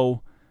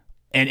Garoppolo,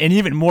 and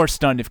even more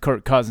stunned if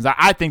Kirk Cousins.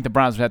 I think the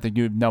Browns would have to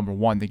give number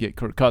 1 to get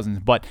Kirk Cousins,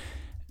 but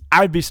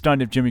I'd be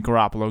stunned if Jimmy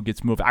Garoppolo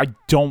gets moved. I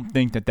don't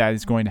think that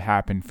is going to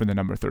happen for the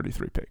number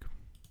 33 pick.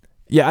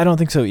 Yeah, I don't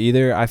think so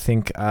either. I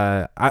think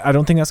I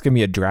don't think that's going to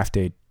be a draft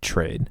day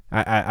trade.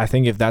 I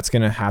think if that's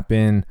going to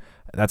happen,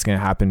 that's going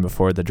to happen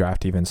before the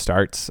draft even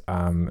starts,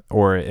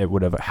 or it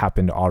would have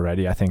happened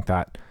already. I think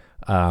that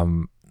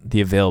the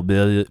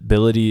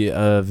availability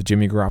of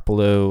Jimmy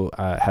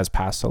Garoppolo has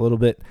passed a little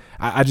bit.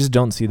 I just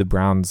don't see the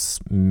Browns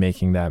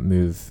making that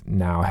move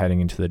now heading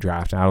into the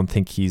draft. And I don't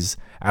think he's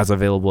as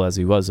available as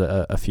he was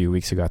a few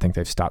weeks ago. I think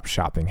they've stopped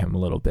shopping him a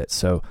little bit.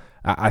 So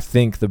I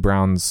think the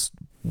Browns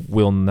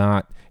will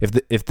not,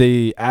 if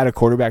they add a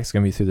quarterback, it's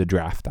going to be through the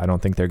draft. I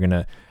don't think they're going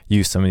to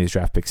use some of these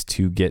draft picks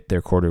to get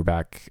their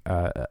quarterback,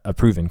 a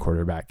proven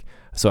quarterback.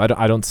 So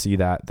I don't see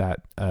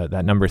that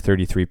number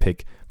 33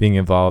 pick being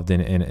involved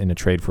in a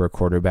trade for a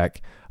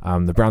quarterback.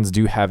 The Browns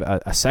do have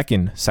a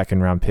second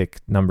round pick,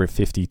 number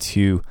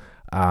 52.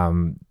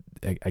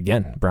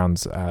 Again,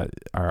 Browns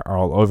are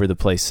all over the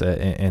place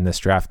in this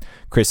draft.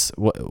 Chris,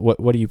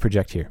 what do you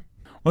project here?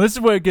 Well, this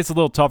is where it gets a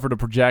little tougher to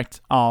project.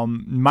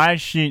 My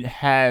sheet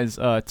has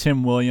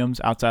Tim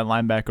Williams, outside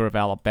linebacker of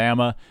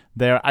Alabama,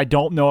 there. I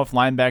don't know if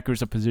linebacker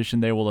is a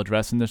position they will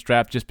address in this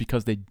draft just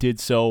because they did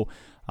so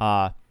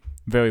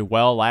very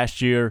well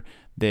last year.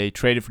 They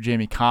traded for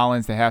Jamie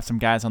Collins. They have some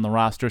guys on the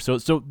roster.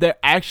 So they're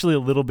actually a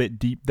little bit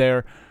deep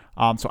there.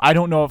 So I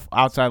don't know if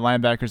outside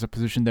linebacker is a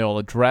position they will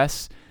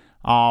address.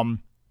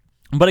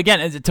 But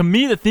again, to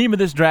me, the theme of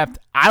this draft,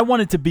 I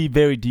want it to be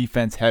very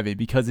defense heavy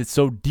because it's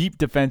so deep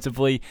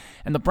defensively,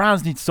 and the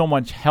Browns need so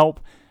much help.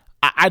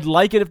 I'd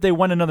like it if they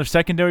went another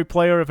secondary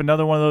player, if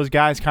another one of those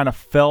guys kind of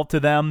fell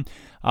to them.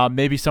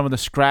 Maybe some of the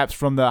scraps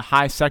from the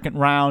high second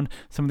round,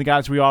 some of the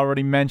guys we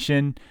already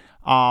mentioned.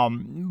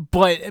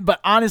 But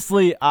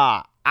honestly,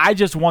 I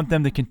just want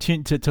them to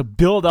continue to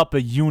build up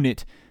a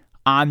unit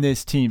on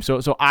this team.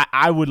 So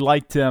I would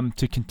like them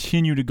to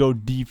continue to go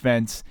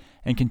defense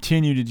and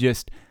continue to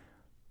just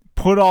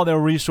put all their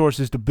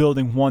resources to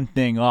building one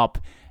thing up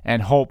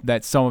and hope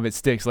that some of it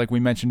sticks. Like we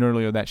mentioned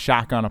earlier, that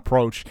shotgun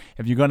approach.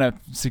 If you're going to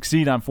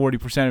succeed on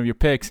 40% of your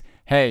picks,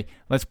 hey,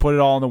 let's put it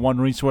all into one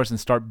resource and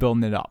start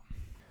building it up.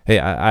 Hey,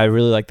 I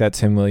really like that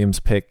Tim Williams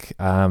pick.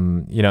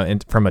 From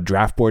a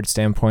draft board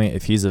standpoint,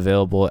 if he's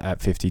available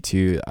at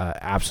 52,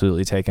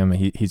 absolutely take him.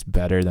 He's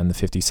better than the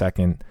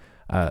 52nd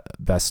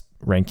best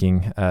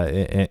ranking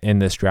in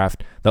this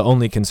draft. The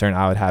only concern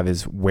I would have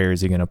is where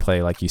is he going to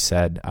play? Like you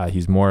said,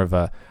 he's more of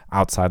a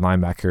outside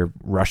linebacker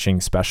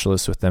rushing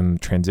specialist with them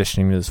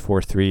transitioning to this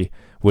 4-3.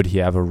 Would he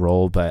have a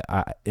role? But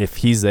if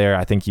he's there,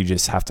 I think you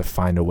just have to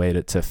find a way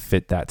to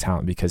fit that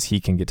talent because he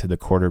can get to the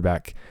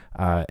quarterback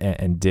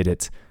and did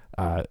it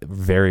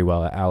very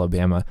well at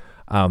Alabama.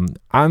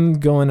 I'm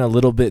going a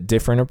little bit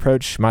different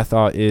approach. My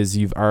thought is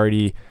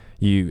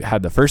you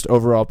had the first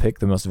overall pick,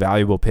 the most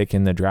valuable pick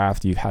in the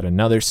draft. You've had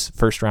another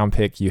first round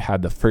pick. You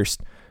had the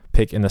first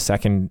pick in the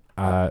second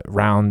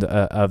round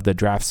of the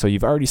draft. So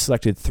you've already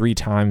selected 3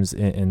 times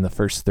in the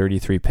first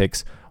 33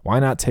 picks. Why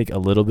not take a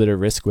little bit of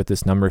risk with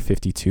this number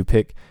 52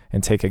 pick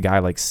and take a guy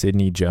like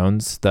Sidney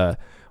Jones, the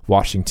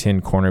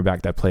Washington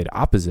cornerback that played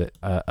opposite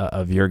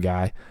of your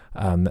guy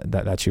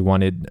that you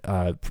wanted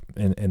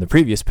in the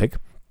previous pick.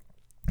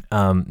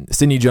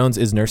 Sidney Jones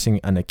is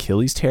nursing an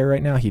Achilles tear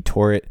right now. He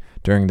tore it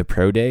during the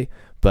pro day,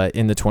 but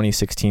in the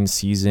 2016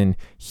 season,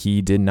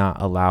 he did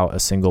not allow a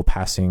single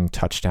passing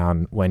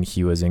touchdown when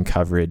he was in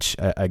coverage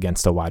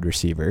against a wide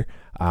receiver.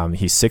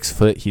 He's 6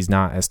 foot. He's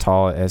not as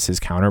tall as his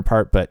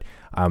counterpart, but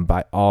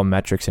by all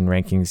metrics and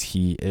rankings,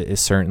 he is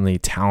certainly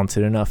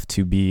talented enough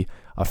to be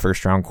a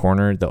first-round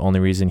corner. The only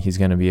reason he's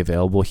going to be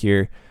available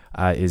here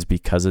is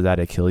because of that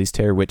Achilles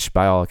tear, which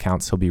by all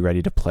accounts he'll be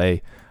ready to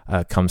play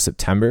come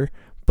September.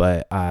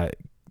 But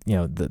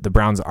the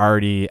Browns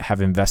already have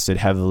invested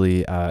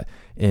heavily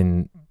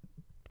in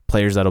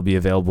players that'll be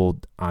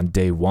available on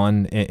day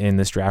one in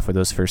this draft with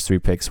those first 3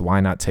 picks. Why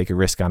not take a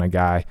risk on a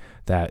guy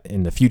that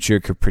in the future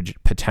could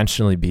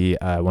potentially be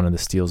one of the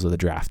steals of the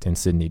draft in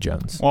Sidney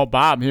Jones? Well,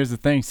 Bob, here's the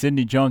thing.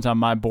 Sidney Jones on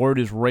my board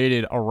is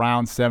rated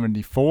around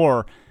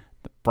 74.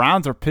 The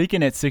Browns are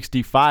picking at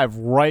 65,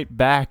 right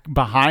back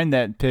behind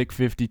that pick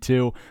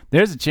 52.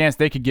 There's a chance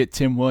they could get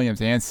Tim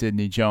Williams and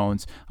Sidney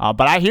Jones.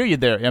 But I hear you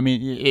there. I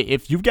mean,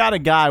 if you've got a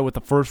guy with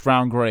a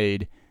first-round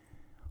grade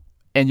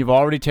and you've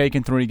already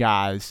taken 3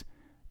 guys,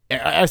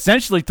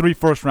 essentially 3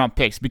 first-round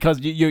picks, because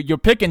you're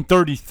picking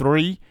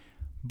 33,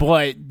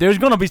 but there's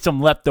going to be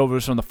some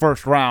leftovers from the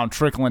first round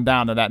trickling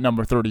down to that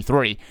number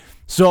 33.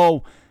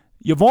 So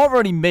you've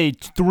already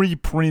made 3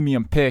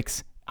 premium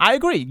picks. I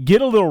agree.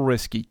 Get a little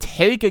risky.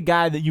 Take a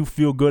guy that you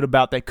feel good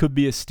about that could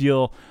be a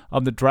steal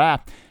of the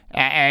draft.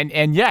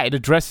 And yeah, it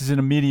addresses an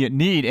immediate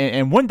need.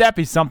 And wouldn't that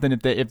be something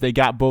if they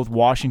got both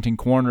Washington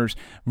corners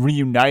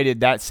reunited,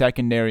 that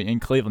secondary in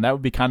Cleveland? That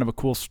would be kind of a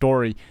cool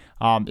story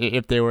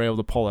if they were able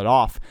to pull it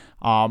off.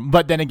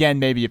 But then again,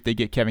 maybe if they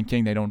get Kevin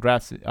King, they don't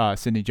draft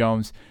Sidney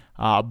Jones.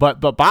 But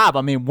Bob,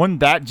 I mean,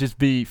 wouldn't that just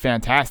be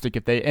fantastic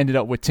if they ended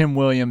up with Tim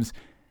Williams,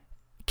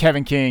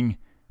 Kevin King,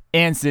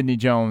 and Sidney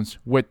Jones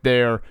with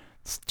their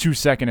 2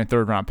 second and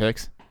third round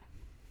picks?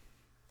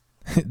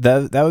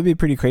 That would be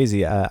pretty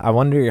crazy. I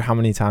wonder how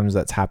many times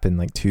that's happened,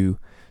 like 2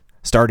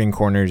 starting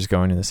corners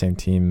going to the same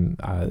team.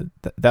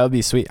 That would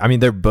be sweet. I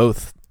mean, they're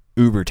both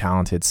uber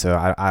talented, so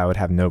I would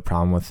have no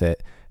problem with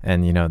it.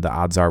 and the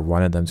odds are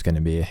one of them's going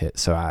to be a hit.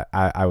 So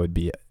I would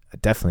be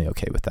definitely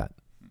okay with that.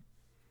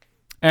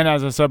 And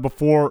as I said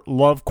before,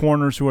 love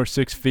corners who are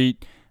 6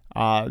 feet,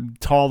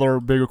 taller,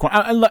 bigger.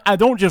 I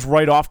don't just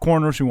write off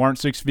corners who aren't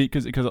 6 feet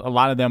because a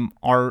lot of them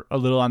are a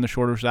little on the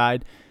shorter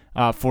side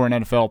for an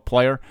NFL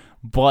player.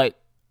 But,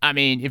 I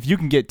mean, if you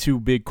can get 2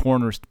 big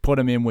corners to put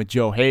them in with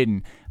Joe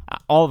Hayden,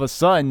 all of a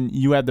sudden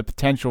you have the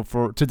potential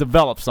to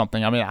develop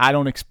something. I mean, I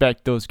don't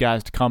expect those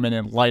guys to come in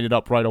and light it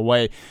up right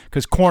away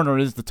because corner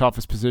is the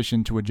toughest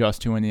position to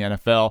adjust to in the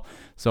NFL.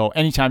 So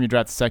anytime you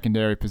draft a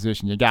secondary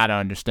position, you got to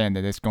understand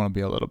that it's going to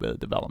be a little bit of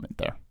development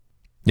there.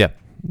 Yeah,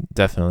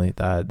 definitely.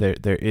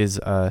 There is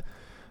a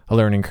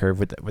learning curve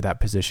with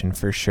that position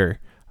for sure.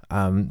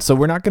 So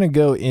we're not going to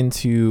go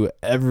into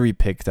every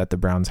pick that the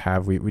Browns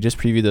have. We just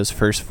previewed those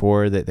first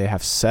 4. That they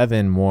have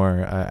 7 more,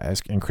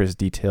 and Chris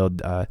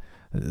detailed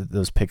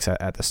those picks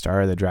at the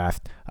start of the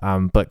draft.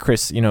 But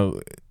Chris,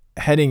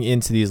 heading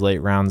into these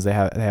late rounds, they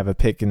have a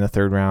pick in the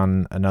 3rd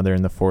round, another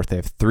in the 4th. They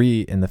have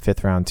 3 in the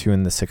 5th round, 2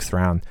 in the 6th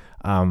round.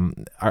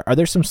 Are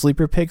there some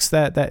sleeper picks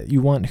that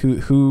you want?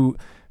 Who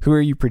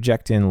are you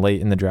projecting late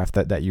in the draft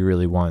that you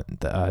really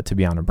want to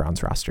be on a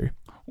Browns roster?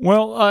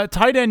 Well, a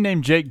tight end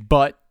named Jake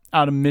Butt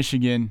out of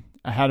Michigan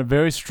had a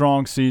very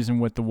strong season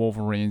with the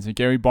Wolverines, and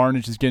Gary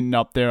Barnidge is getting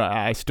up there.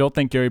 I still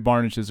think Gary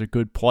Barnidge is a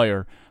good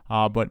player,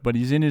 but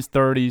he's in his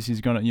 30s.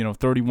 He's gonna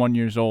 31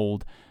 years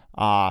old.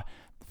 The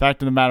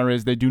fact of the matter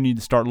is they do need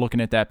to start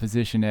looking at that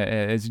position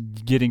as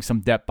getting some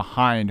depth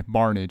behind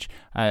Barnidge,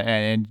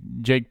 and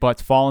Jake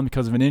Butt's fallen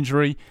because of an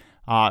injury.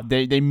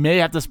 They may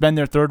have to spend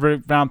their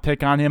 3rd round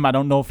pick on him. I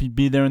don't know if he'd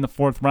be there in the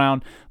 4th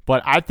round,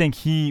 but I think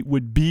he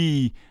would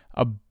be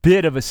a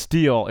bit of a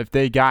steal if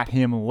they got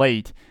him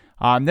late.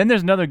 Then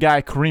there's another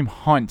guy, Kareem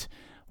Hunt,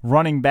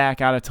 running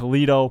back out of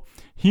Toledo.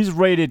 He's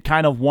rated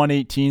kind of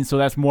 118, so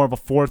that's more of a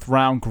 4th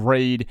round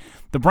grade.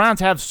 The Browns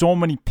have so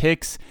many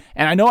picks,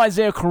 and I know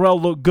Isaiah Crowell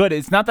looked good.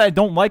 It's not that I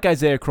don't like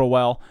Isaiah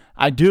Crowell.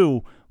 I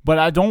do. But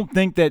I don't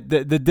think that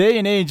the day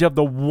and age of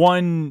the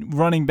one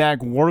running back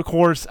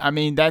workhorse, I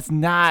mean, that's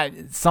not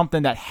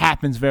something that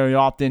happens very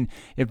often.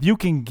 If you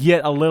can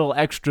get a little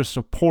extra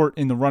support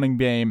in the running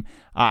game,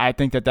 I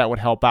think that would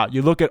help out.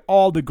 You look at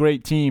all the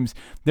great teams,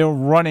 they're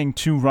running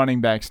 2 running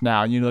backs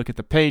now. You look at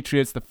the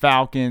Patriots, the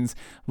Falcons,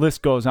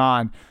 list goes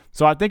on.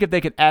 So I think if they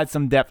could add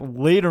some depth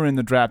later in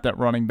the draft at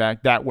running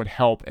back, that would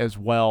help as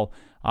well.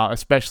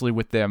 Especially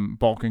with them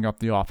bulking up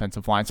the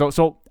offensive line.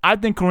 So I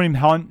think Kareem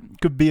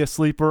Hunt could be a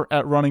sleeper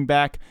at running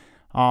back.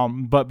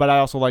 But I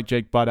also like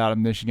Jake Butt out of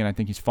Michigan. I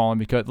think he's fallen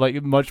because like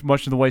much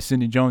of the way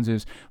Sidney Jones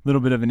is, a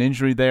little bit of an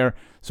injury there.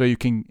 So you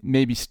can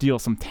maybe steal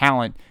some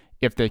talent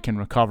if they can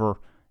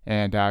recover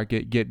and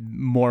get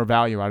more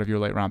value out of your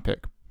late round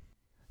pick.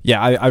 Yeah,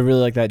 I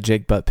really like that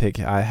Jake Butt pick.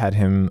 I had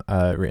him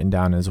written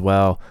down as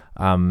well.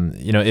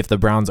 If the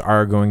Browns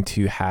are going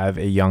to have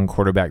a young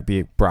quarterback, be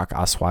it Brock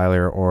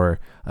Osweiler or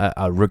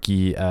a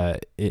rookie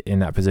in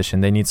that position,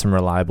 they need some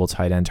reliable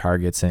tight end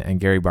targets. And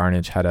Gary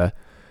Barnidge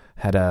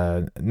had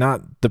a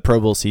not the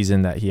Pro Bowl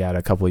season that he had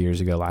a couple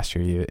years ago last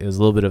year. It was a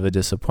little bit of a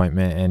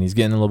disappointment, and he's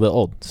getting a little bit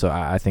old. So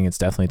I think it's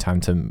definitely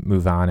time to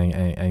move on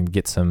and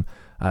get some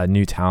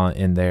new talent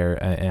in there.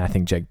 And I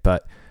think Jake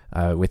Butt,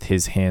 with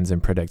his hands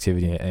and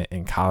productivity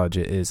in college,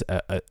 it is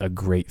a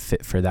great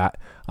fit for that.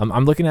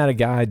 I'm looking at a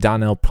guy,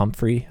 Donnell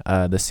Pumphrey,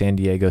 the San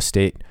Diego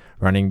State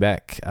running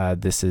back.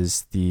 This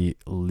is the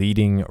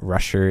leading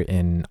rusher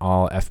in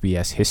all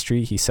FBS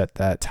history. He set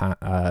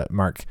that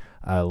mark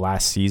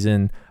last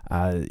season.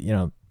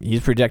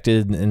 He's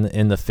projected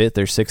in the 5th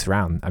or 6th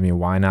round. I mean,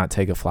 why not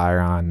take a flyer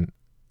on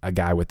a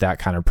guy with that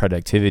kind of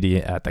productivity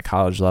at the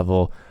college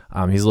level?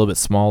 He's a little bit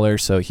smaller,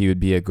 so he would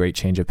be a great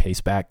change of pace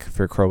back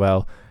for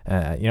Crowell.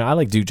 I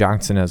like Duke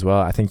Johnson as well.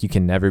 I think you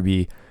can never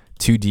be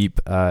too deep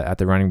at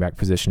the running back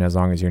position as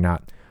long as you're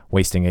not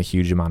wasting a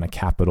huge amount of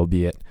capital,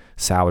 be it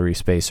salary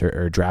space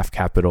or draft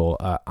capital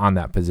on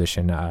that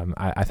position.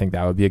 I think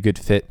that would be a good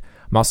fit.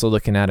 I'm also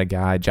looking at a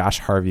guy, Josh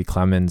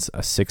Harvey-Clemons, a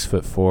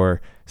 6'4"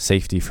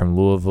 safety from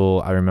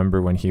Louisville. I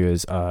remember when he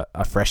was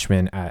a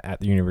freshman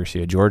at the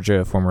University of Georgia,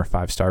 a former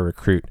 5-star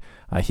recruit.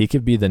 He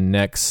could be the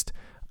next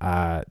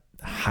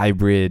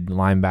hybrid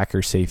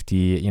linebacker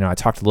safety. I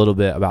talked a little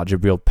bit about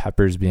Jabril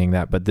Peppers being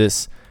that, but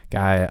this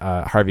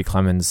guy,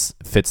 Harvey-Clemons,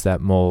 fits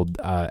that mold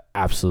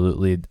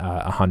absolutely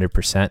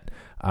 100%.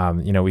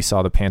 We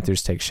saw the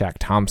Panthers take Shaq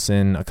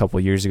Thompson a couple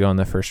years ago in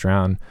the 1st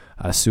round.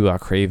 Su'a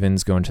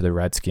Cravens going to the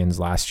Redskins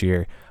last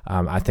year.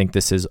 I think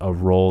this is a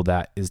role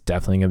that is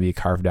definitely going to be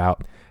carved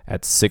out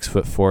at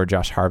 6'4".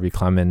 Josh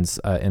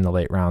Harvey-Clemons in the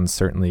late rounds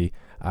certainly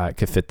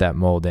could fit that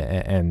mold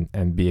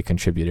and be a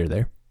contributor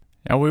there.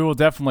 And we will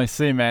definitely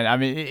see, man. I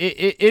mean,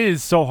 it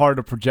is so hard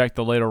to project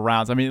the later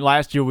rounds. I mean,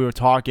 last year we were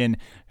talking,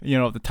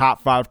 the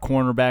top 5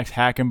 cornerbacks,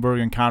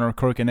 Hackenberg and Connor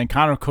Cook, and then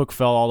Connor Cook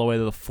fell all the way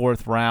to the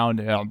 4th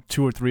round.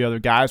 2 or 3 other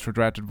guys were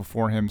drafted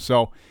before him.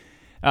 So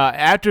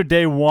after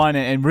day 1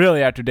 and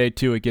really after day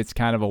 2, it gets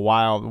kind of a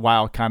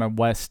wild kind of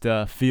West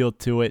feel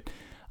to it.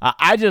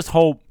 I just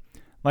hope,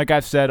 like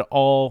I've said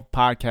all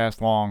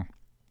podcast long,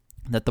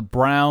 that the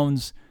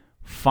Browns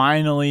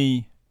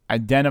finally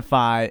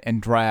identify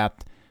and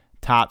draft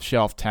top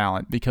shelf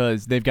talent,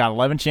 because they've got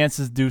 11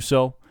 chances to do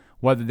so.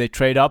 Whether they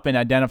trade up and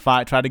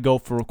try to go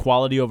for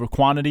quality over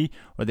quantity,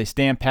 or they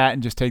stand pat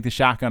and just take the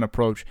shotgun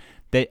approach,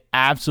 they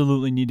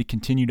absolutely need to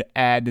continue to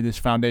add to this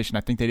foundation.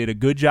 I think they did a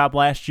good job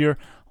last year.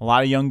 A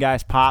lot of young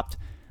guys popped.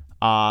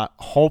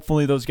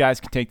 Hopefully those guys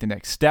can take the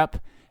next step,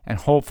 and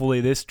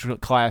hopefully this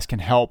class can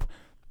help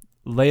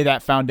lay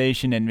that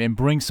foundation and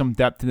bring some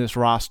depth to this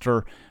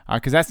roster,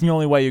 because that's the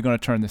only way you're going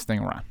to turn this thing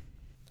around.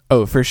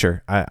 Oh, for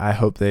sure. I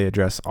hope they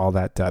address all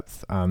that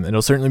depth.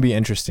 It'll certainly be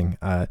interesting.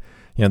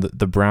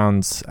 The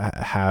Browns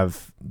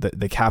have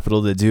the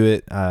capital to do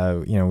it.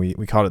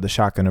 We called it the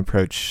shotgun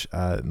approach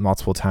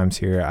multiple times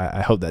here.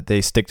 I hope that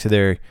they stick to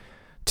their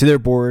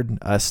board,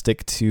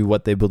 stick to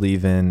what they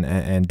believe in,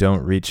 and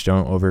don't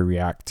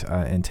overreact,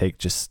 and take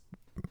just,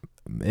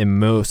 in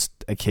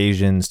most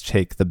occasions,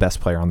 take the best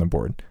player on the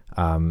board.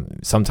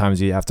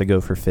 Sometimes you have to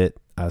go for fit.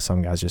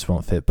 Some guys just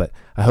won't fit, but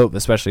I hope,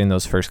 especially in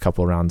those first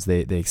couple of rounds,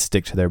 they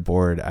stick to their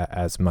board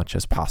as much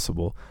as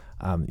possible.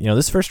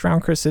 This first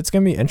round, Chris, it's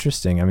going to be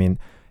interesting. I mean,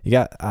 you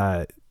got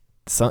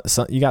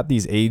you got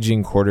these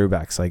aging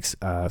quarterbacks like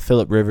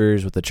Phillip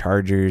Rivers with the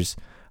Chargers,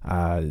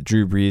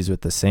 Drew Brees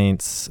with the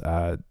Saints,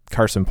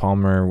 Carson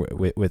Palmer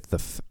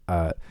with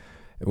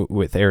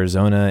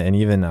Arizona, and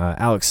even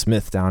Alex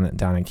Smith down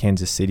in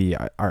Kansas City.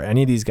 Are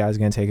any of these guys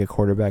going to take a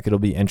quarterback? It'll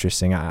be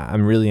interesting.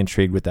 I'm really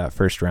intrigued with that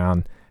first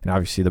round, and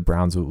obviously the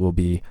Browns will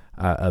be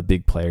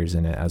big players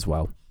in it as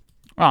well.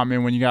 Well, I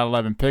mean, when you got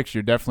 11 picks,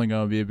 you're definitely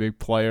going to be a big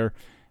player.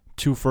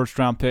 2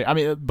 first-round picks. I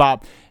mean,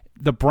 Bob,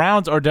 the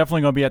Browns are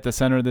definitely going to be at the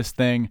center of this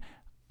thing.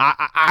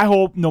 I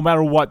hope no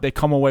matter what, they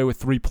come away with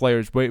 3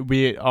 players,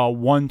 be it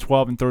 1,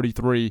 12, and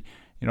 33.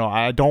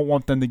 I don't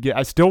want them to get.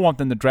 I still want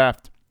them to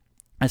draft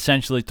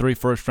essentially 3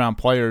 first-round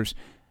players.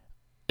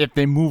 If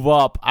they move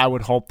up, I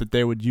would hope that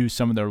they would use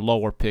some of their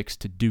lower picks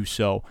to do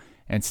so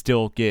and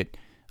still get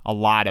a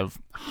lot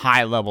of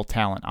high-level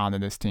talent onto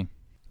this team.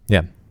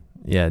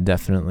 Yeah,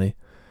 definitely.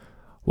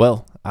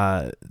 Well,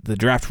 the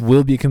draft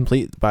will be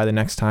complete by the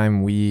next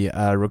time we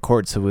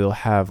record, so we'll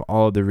have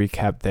all of the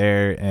recap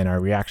there and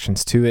our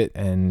reactions to it,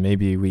 and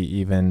maybe we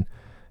even,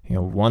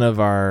 one of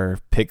our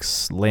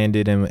picks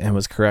landed and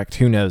was correct.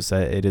 Who knows?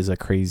 It is a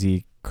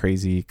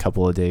crazy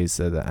couple of days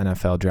of the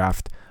NFL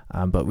draft,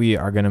 but we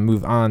are going to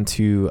move on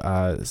to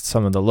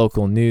some of the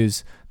local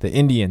news. The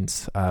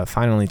Indians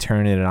finally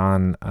turning it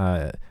on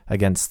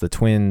against the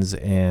Twins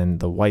and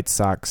the White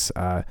Sox,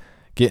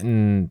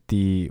 getting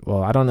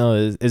I don't know,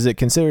 is it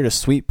considered a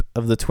sweep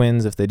of the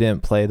Twins if they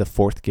didn't play the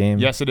 4th game?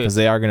 Yes, it is. Because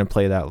they are going to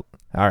play that. All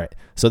right.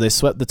 So they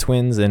swept the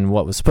Twins in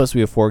what was supposed to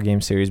be a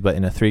 4-game series, but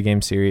in a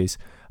 3-game series,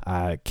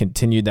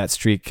 continued that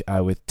streak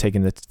with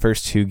taking the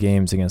first 2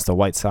 games against the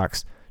White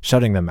Sox,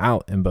 shutting them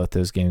out in both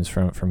those games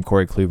from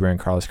Corey Kluber and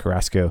Carlos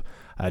Carrasco,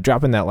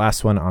 dropping that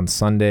last one on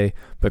Sunday.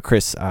 But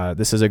Chris,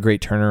 this is a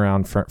great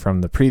turnaround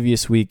from the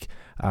previous week.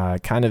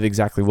 Kind of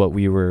exactly what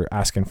we were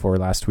asking for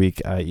last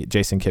week.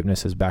 Jason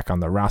Kipnis is back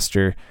on the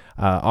roster.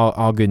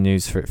 All good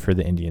news for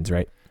the Indians,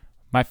 right?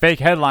 My fake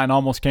headline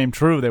almost came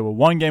true. They were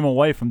 1 game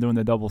away from doing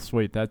the double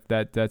sweep.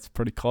 That's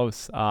pretty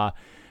close.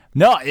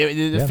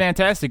 It's a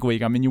fantastic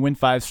week. I mean, you win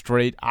 5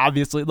 straight.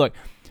 Obviously, look,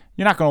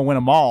 you're not going to win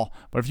them all,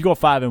 but if you go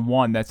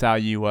 5-1, that's how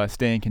you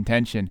stay in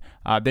contention.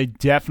 They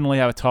definitely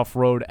have a tough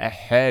road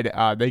ahead.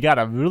 They got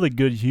a really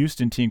good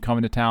Houston team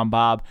coming to town,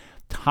 Bob.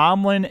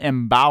 Tomlin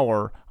and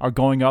Bauer are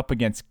going up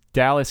against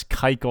Dallas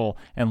Keuchel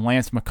and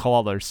Lance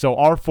McCullers. So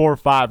our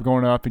 4-5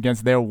 going up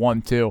against their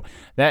 1-2.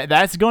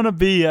 That's going to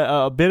be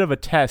a bit of a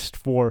test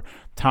for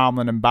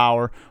Tomlin and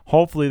Bauer.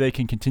 Hopefully they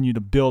can continue to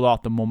build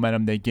off the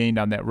momentum they gained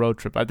on that road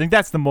trip. I think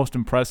that's the most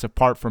impressive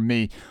part for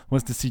me,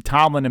 was to see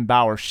Tomlin and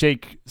Bauer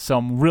shake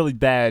some really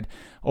bad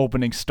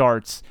opening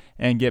starts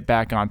and get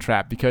back on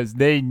track, because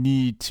they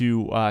need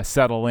to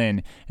settle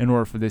in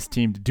order for this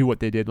team to do what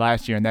they did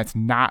last year, and that's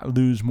not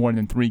lose more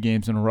than 3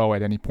 games in a row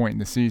at any point in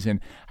the season.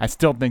 I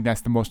still think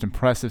that's the most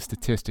impressive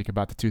statistic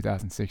about the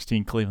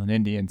 2016 Cleveland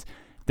Indians.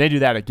 If they do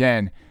that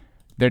again,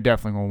 they're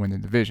definitely going to win the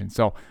division.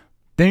 So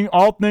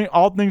all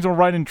things are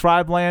right in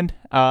Tribe Land,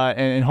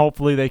 and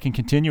hopefully they can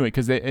continue it,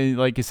 because they,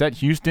 like you said,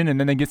 Houston, and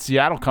then they get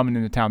Seattle coming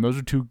into town. Those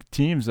are 2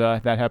 teams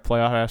that have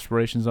playoff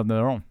aspirations of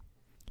their own.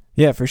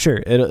 Yeah, for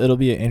sure. It'll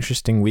be an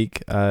interesting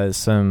week.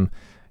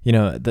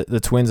 The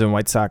Twins and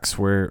White Sox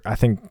were, I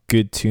think,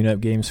 good tune-up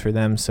games for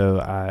them.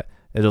 So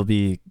it'll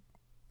be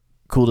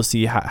cool to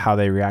see how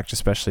they react,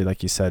 especially,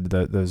 like you said,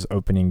 those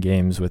opening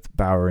games with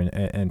Bauer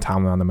and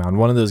Tomlin on the mound.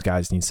 One of those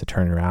guys needs to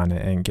turn around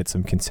and get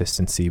some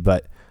consistency.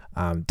 But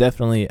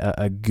definitely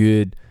a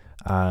good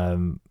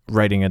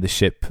righting of the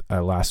ship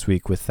last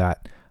week with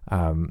that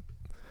 5-1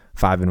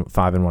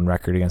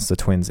 record against the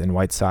Twins and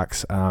White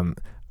Sox.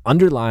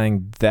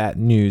 Underlying that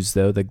news,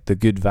 though, the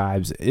good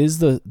vibes, is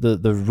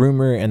the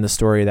rumor and the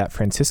story that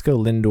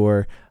Francisco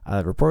Lindor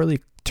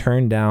reportedly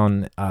turned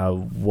down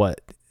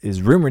what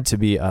is rumored to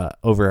be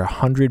over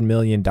 $100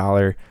 million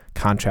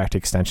contract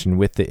extension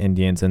with the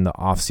Indians in the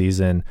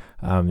offseason.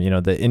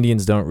 The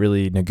Indians don't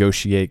really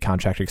negotiate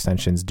contract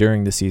extensions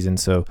during the season,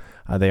 so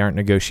they aren't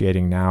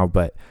negotiating now.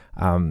 But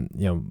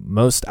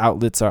most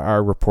outlets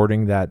are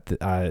reporting that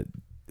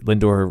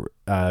Lindor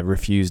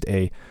refused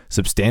a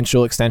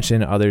substantial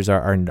extension. Others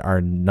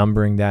are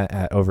numbering that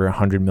at over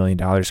 $100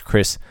 million.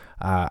 Chris,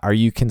 are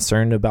you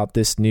concerned about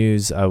this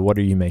news? What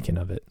are you making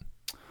of it?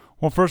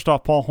 Well, first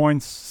off, Paul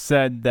Hoynes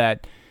said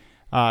that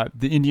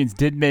the Indians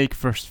did make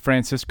for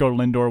Francisco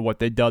Lindor what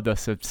they dubbed a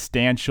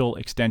substantial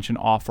extension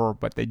offer,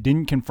 but they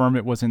didn't confirm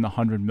it was in the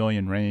 $100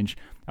 million range.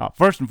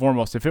 First and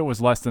foremost, if it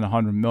was less than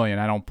 $100 million,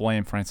 I don't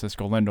blame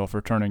Francisco Lindor for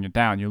turning it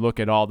down. You look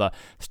at all the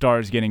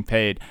stars getting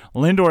paid.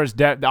 Lindor's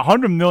debt, the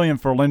 $100 million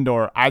for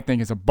Lindor, I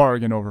think is a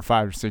bargain over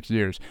 5 or 6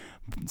 years.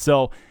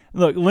 So,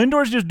 look,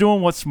 Lindor's just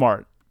doing what's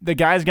smart. The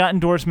guy's got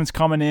endorsements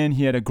coming in.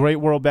 He had a great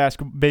World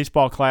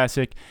Baseball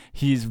Classic.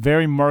 He's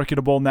very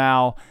marketable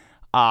now.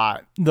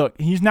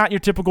 Look, he's not your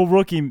typical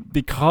rookie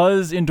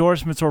because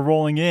endorsements are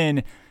rolling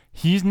in.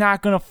 He's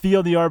not going to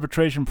feel the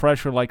arbitration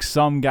pressure like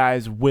some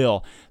guys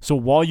will. So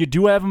while you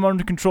do have him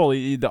under control,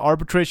 the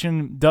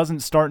arbitration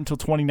doesn't start until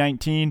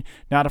 2019,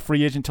 not a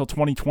free agent until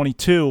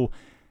 2022.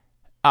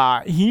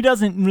 He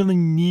doesn't really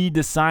need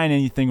to sign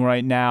anything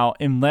right now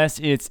unless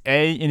it's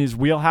A, in his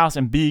wheelhouse,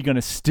 and B, going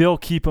to still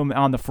keep him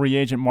on the free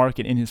agent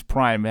market in his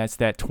prime. That's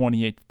that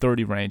 28 to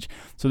 30 range.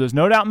 So there's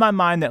no doubt in my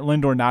mind that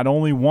Lindor not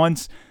only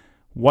wants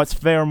what's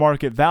fair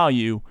market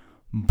value,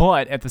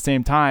 but at the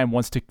same time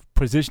wants to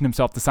position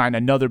himself to sign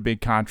another big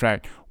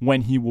contract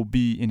when he will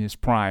be in his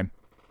prime.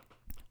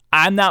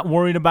 I'm not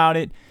worried about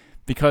it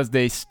because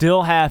they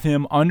still have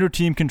him under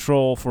team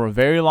control for a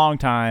very long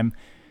time.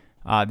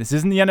 This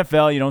isn't the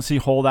NFL. You don't see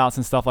holdouts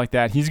and stuff like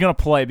that. He's going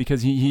to play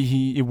because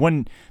it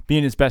wouldn't be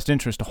in his best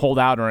interest to hold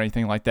out or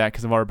anything like that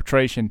because of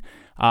arbitration.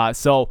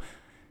 So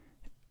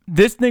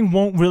this thing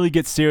won't really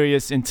get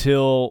serious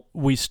until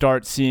we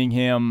start seeing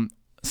him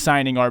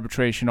signing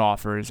arbitration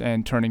offers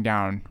and turning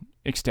down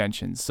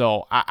extensions.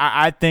 So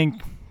I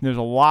think there's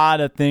a lot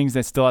of things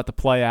that still have to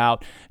play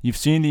out. You've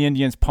seen the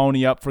Indians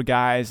pony up for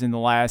guys in the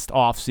last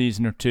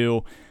offseason or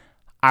two.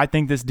 I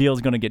think this deal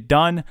is going to get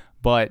done,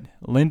 but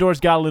Lindor's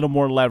got a little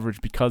more leverage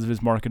because of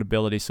his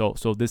marketability,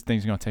 so this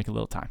thing's going to take a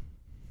little time.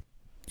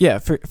 Yeah,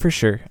 for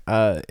sure.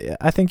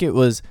 I think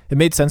it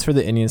made sense for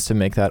the Indians to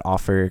make that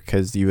offer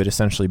because you would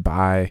essentially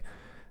buy,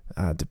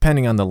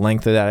 depending on the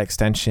length of that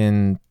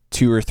extension,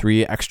 2 or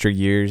 3 extra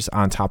years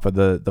on top of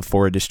the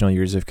 4 additional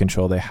years of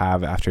control they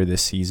have after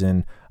this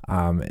season.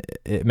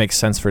 It makes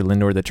sense for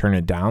Lindor to turn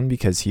it down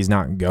because he's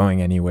not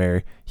going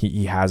anywhere.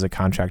 He has a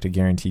contract, a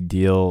guaranteed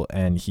deal,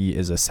 and he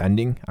is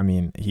ascending. I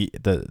mean,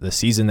 the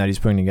season that he's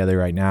putting together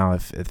right now,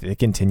 if it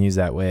continues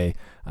that way,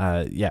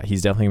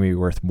 he's definitely going to be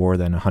worth more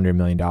than $100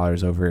 million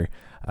over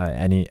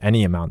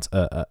any amount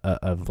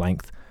of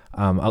length.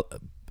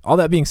 All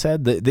that being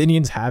said, the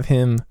Indians have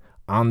him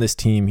on this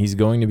team. He's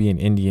going to be an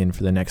Indian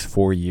for the next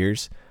 4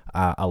 years.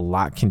 A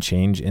lot can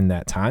change in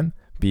that time,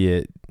 be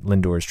it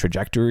Lindor's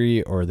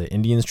trajectory or the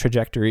Indians'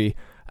 trajectory.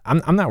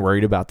 I'm not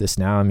worried about this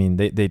now. I mean,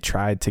 they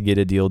tried to get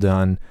a deal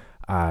done.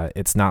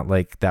 It's not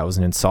like that was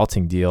an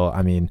insulting deal.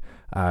 I mean,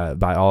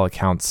 by all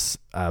accounts,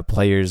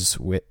 players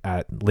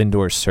at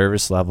Lindor's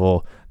service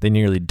level, they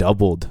nearly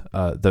doubled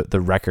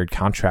the record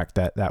contract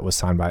that was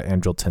signed by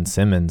Andrelton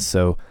Simmons.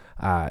 So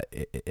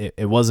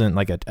it wasn't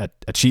like a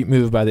cheap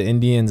move by the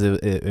Indians.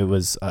 It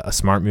was a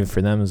smart move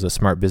for them. It was a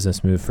smart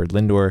business move for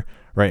Lindor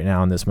right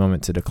now in this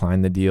moment to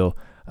decline the deal.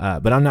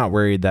 But I'm not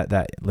worried that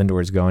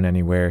Lindor is going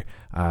anywhere.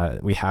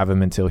 We have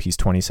him until he's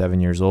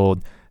 27 years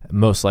old.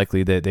 Most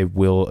likely that they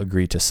will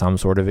agree to some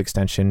sort of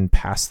extension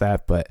past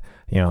that. But,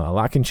 a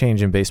lot can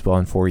change in baseball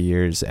in 4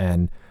 years.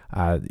 And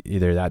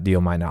either that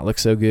deal might not look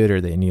so good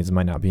or the Indians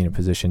might not be in a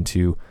position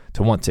to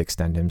want to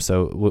extend him.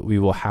 So we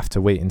will have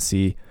to wait and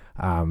see.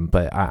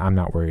 But I'm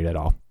not worried at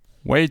all.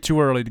 Way too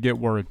early to get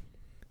worried.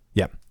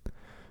 Yep,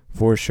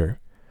 for sure.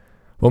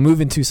 We'll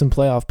move into some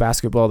playoff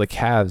basketball. The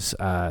Cavs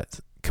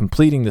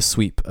completing the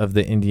sweep of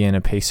the Indiana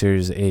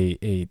Pacers,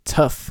 a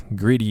tough,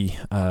 gritty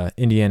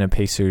Indiana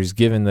Pacers,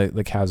 giving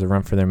the Cavs a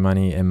run for their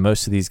money in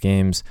most of these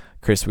games.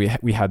 Chris,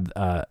 we had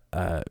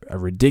a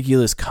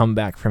ridiculous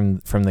comeback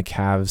from the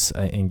Cavs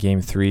in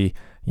Game 3.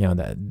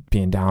 That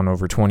being down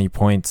over 20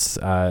 points,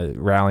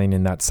 rallying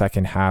in that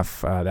second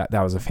half. That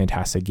was a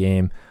fantastic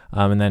game.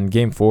 And then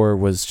Game 4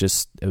 was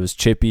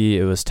chippy.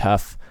 It was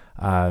tough.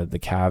 The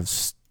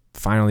Cavs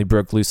finally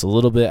broke loose a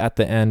little bit at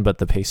the end, but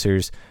the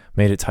Pacers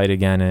made it tight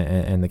again,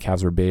 and the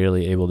Cavs were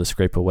barely able to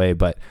scrape away.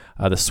 But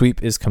the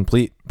sweep is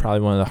complete.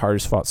 Probably one of the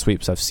hardest fought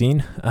sweeps I've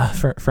seen in a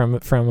first round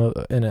of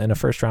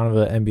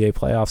the NBA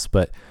playoffs.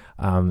 But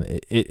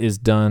it is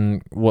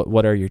done.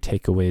 What are your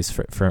takeaways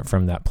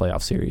from that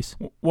playoff series?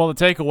 Well, the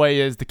takeaway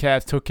is the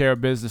Cavs took care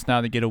of business.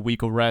 Now they get a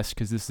week of rest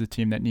because this is a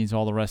team that needs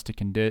all the rest it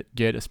can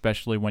get,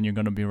 especially when you're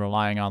going to be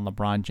relying on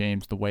LeBron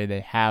James the way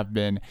they have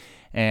been.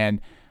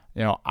 And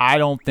I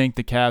don't think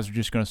the Cavs are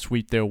just going to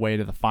sweep their way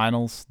to the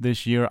finals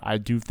this year. I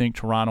do think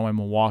Toronto and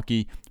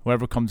Milwaukee,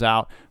 whoever comes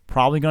out,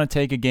 probably going to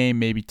take a game,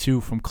 maybe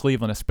two from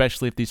Cleveland,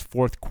 especially if these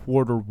fourth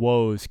quarter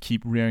woes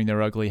keep rearing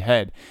their ugly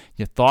head.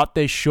 You thought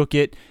they shook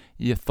it.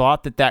 You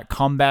thought that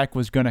comeback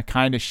was going to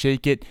kind of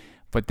shake it.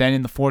 But then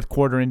in the fourth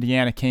quarter,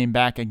 Indiana came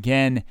back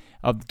again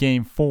of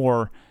game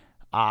 4.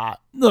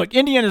 Look,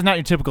 Indiana's not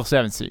your typical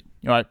 7 seed.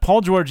 All right,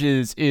 Paul George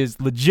is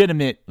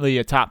legitimately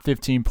a top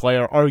 15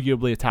 player,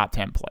 arguably a top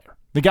 10 player.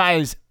 The guy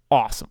is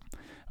awesome.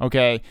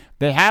 Okay,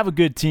 they have a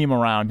good team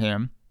around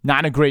him.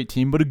 Not a great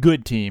team, but a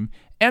good team.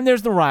 And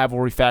there's the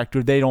rivalry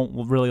factor. They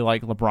don't really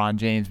like LeBron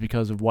James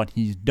because of what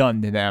he's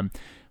done to them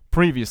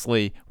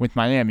previously with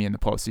Miami in the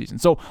postseason.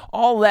 So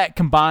all that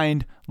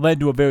combined led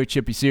to a very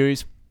chippy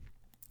series.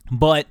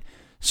 But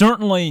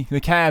certainly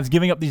the Cavs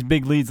giving up these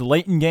big leads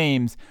late in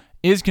games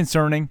is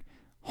concerning.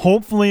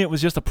 Hopefully it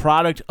was just a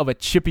product of a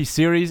chippy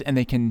series and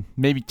they can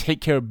maybe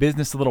take care of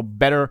business a little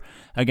better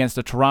against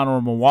a Toronto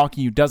or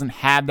Milwaukee who doesn't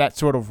have that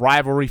sort of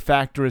rivalry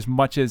factor as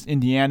much as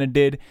Indiana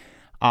did.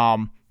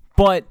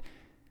 But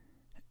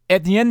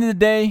at the end of the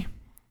day,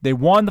 they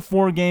won the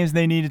 4 games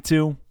they needed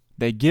to.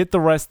 They get the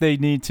rest they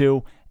need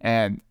to,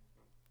 and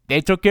they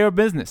took care of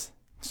business.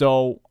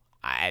 So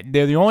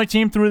they're the only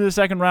team through the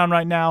second round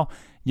right now.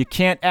 You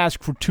can't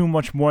ask for too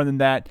much more than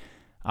that.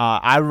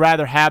 I'd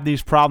rather have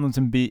these problems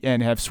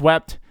and have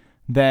swept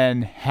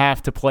than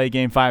have to play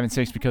game 5 and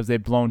 6 because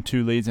they've blown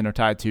 2 leads and are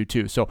tied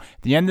 2-2. So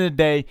at the end of the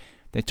day,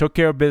 they took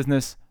care of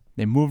business.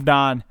 They moved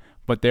on,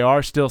 but there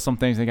are still some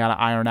things they got to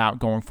iron out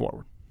going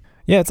forward.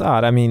 Yeah, it's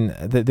odd. I mean,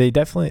 they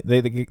definitely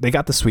they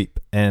got the sweep,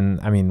 and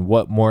I mean,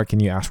 what more can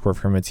you ask for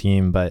from a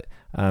team? But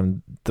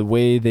the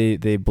way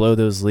they blow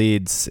those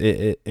leads,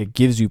 it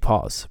gives you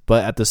pause.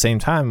 But at the same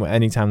time,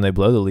 anytime they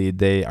blow the lead,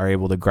 they are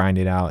able to grind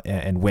it out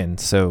and win.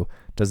 So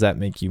does that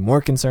make you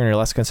more concerned or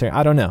less concerned?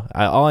 I don't know.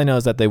 All I know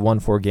is that they won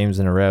 4 games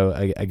in a row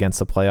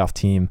against a playoff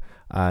team,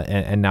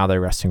 and now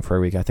they're resting for a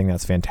week. I think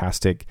that's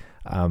fantastic.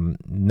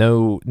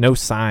 No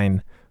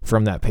sign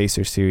from that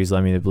Pacers series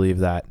led me to believe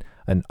that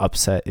an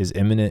upset is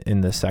imminent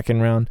in the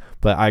second round,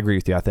 but I agree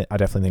with you. I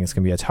definitely think it's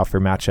going to be a tougher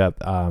matchup,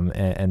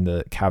 and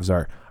the Cavs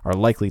are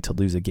likely to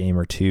lose a game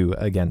or 2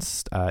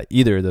 against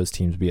either of those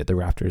teams, be it the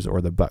Raptors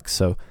or the Bucks.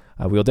 So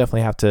we'll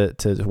definitely have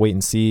to wait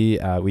and see.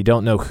 We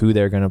don't know who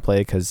they're going to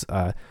play because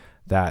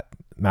that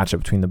matchup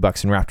between the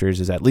Bucks and Raptors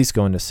is at least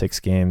going to 6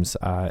 games,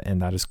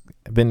 and that has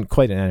been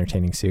quite an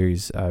entertaining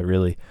series,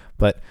 really.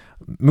 But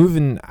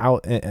moving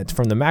out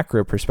from the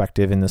macro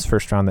perspective in this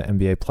first round of the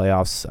NBA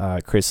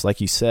playoffs, Chris, like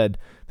you said,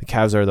 the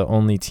Cavs are the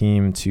only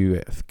team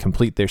to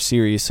complete their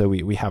series, so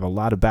we have a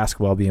lot of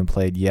basketball being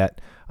played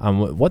yet.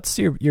 What's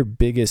your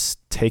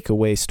biggest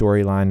takeaway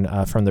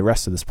storyline from the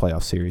rest of this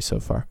playoff series so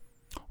far?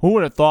 Who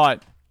would have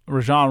thought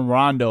Rajon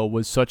Rondo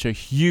was such a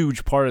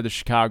huge part of the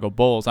Chicago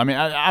Bulls? I mean,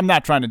 I'm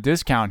not trying to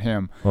discount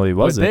him. Well, he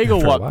was. But they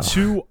go up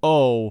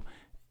 2-0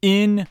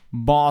 in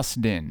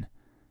Boston.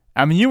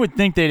 I mean, you would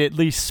think they'd at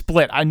least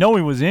split. I know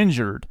he was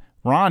injured,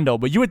 Rondo,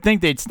 but you would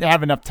think they'd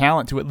have enough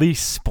talent to at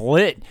least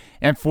split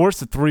and force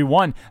the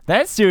 3-1.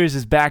 That series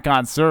is back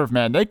on serve,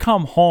 man. They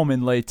come home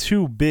and lay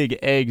 2 big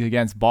eggs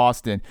against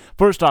Boston.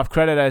 First off,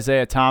 credit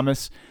Isaiah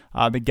Thomas,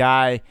 the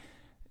guy.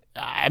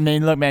 I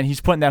mean, look, man,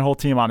 he's putting that whole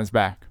team on his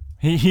back.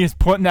 He is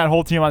putting that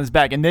whole team on his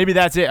back, and maybe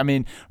that's it. I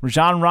mean,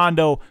 Rajon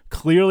Rondo,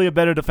 clearly a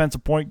better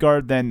defensive point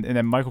guard than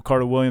Michael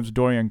Carter-Williams,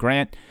 Dorian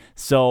Grant.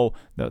 So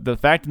the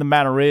fact of the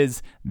matter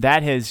is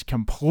that has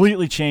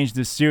completely changed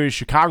this series.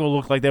 Chicago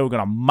looked like they were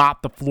going to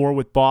mop the floor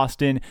with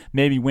Boston,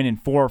 maybe winning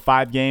 4 or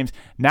 5 games.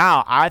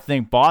 Now I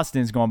think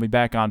Boston's going to be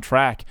back on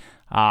track.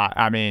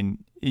 I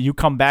mean, you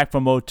come back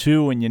from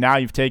 0-2 and now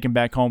you've taken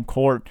back home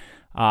court.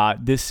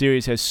 This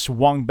series has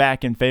swung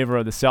back in favor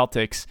of the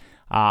Celtics.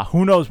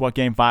 Who knows what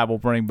Game 5 will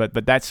bring, but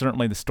that's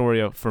certainly the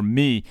story for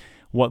me.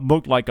 What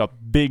looked like a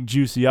big,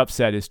 juicy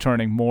upset is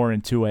turning more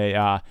into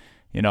a,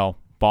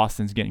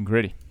 Boston's getting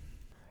gritty.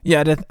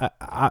 Yeah,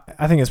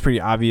 I think it's pretty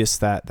obvious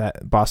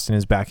that Boston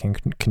is back in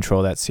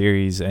control of that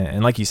series.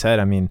 And like you said,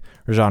 I mean,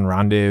 Rajon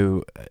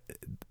Rondo,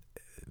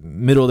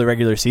 middle of the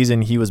regular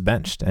season, he was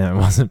benched and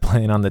wasn't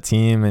playing on the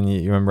team. And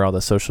you remember all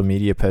the social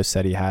media posts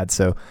that he had.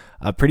 So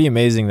pretty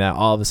amazing that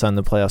all of a sudden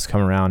the playoffs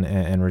come around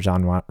and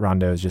Rajon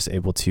Rondo is just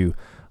able to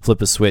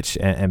flip a switch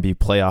and be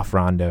playoff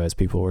Rondo, as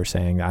people were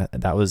saying.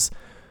 That was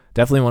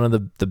definitely one of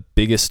the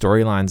biggest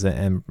storylines,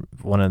 and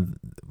one of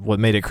what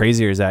made it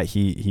crazier is that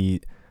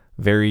he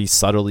very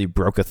subtly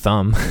broke a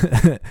thumb.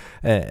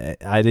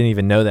 I didn't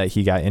even know that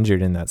he got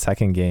injured in that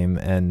second game,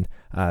 and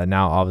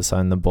now all of a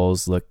sudden the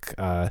Bulls look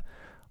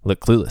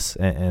clueless,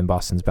 and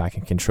Boston's back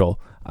in control.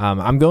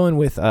 I'm going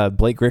with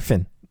Blake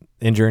Griffin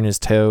injuring his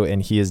toe,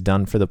 and he is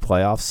done for the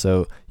playoffs.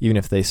 So even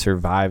if they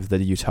survive the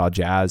Utah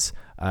Jazz,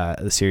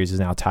 the series is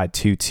now tied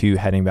 2-2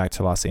 heading back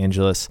to Los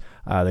Angeles.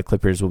 The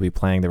Clippers will be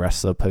playing the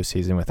rest of the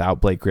postseason without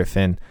Blake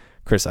Griffin.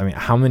 Chris, I mean,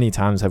 how many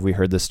times have we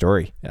heard this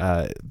story?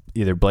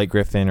 Either Blake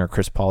Griffin or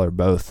Chris Paul or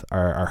both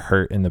are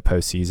hurt in the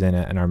postseason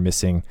and are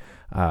missing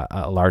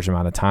a large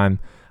amount of time.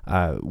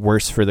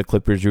 Worse for the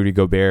Clippers, Rudy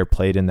Gobert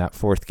played in that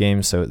 4th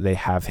game, so they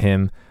have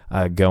him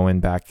going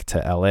back to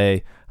LA.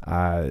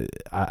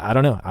 I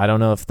don't know. I don't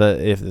know if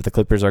the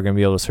Clippers are going to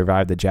be able to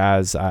survive the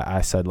Jazz.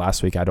 I said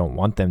last week I don't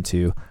want them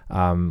to.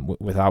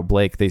 Without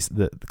Blake,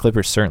 the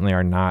Clippers certainly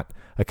are not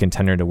a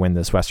contender to win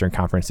this Western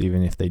Conference,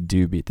 even if they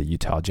do beat the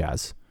Utah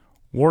Jazz.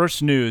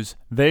 Worst news,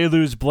 they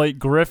lose Blake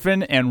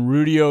Griffin and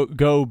Rudy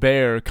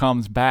Gobert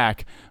comes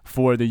back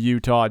for the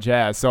Utah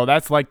Jazz. So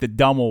that's like the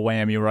double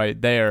whammy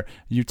right there.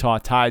 Utah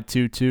tied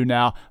 2-2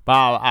 now.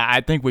 Wow,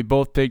 I think we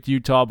both picked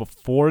Utah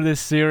before this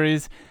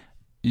series.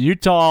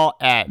 Utah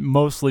at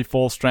mostly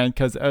full strength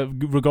because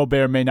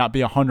Gobert may not be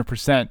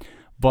 100%,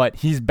 but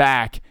he's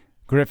back.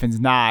 Griffin's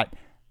not.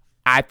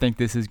 I think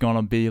this is going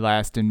to be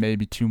lasting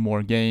maybe 2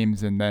 more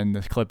games, and then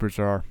the Clippers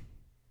are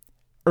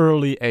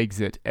early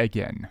exit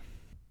again.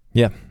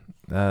 Yeah,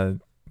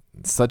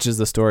 such is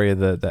the story of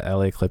the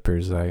LA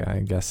Clippers. I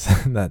guess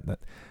that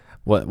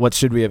what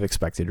should we have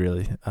expected,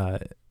 really,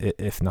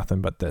 if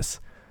nothing but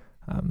this.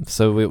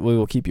 So we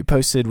will keep you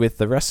posted with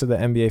the rest of the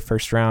NBA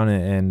first round,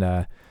 and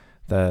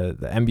the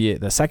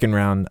NBA the second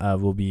round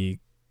will be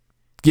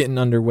getting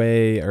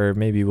underway, or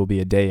maybe we'll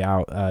be a day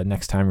out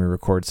next time we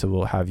record. So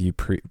we'll have you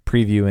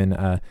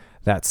previewing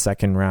that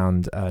second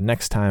round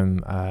next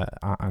time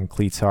on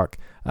Clee Talk.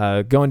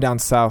 Going down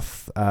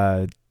south.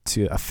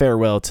 To a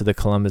farewell to the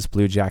Columbus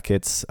Blue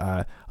Jackets,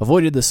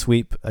 avoided the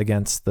sweep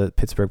against the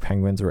Pittsburgh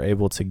Penguins, were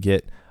able to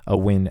get a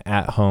win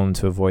at home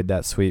to avoid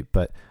that sweep,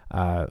 but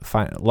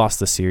lost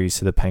the series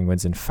to the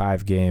Penguins in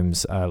 5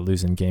 games,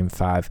 losing Game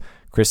 5.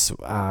 Chris,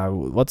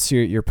 what's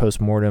your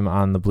post-mortem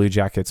on the Blue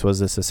Jackets? Was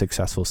this a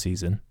successful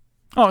season?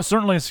 Oh,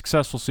 certainly a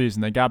successful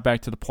season. They got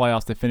back to the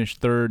playoffs. They finished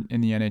 3rd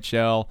in the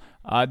NHL.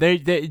 They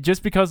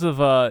just because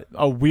of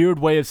a weird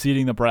way of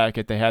seeding the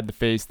bracket, they had to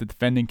face the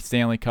defending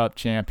Stanley Cup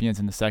champions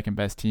and the second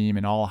best team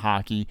in all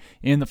hockey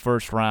in the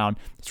first round.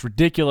 It's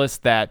ridiculous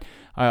that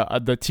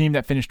the team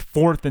that finished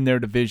 4th in their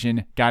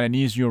division got an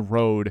easier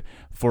road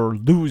for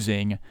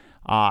losing.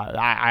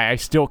 I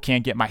still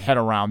can't get my head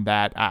around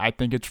that. I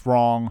think it's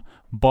wrong,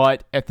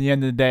 but at the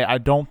end of the day, I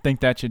don't think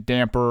that should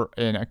damper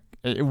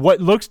what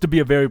looks to be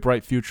a very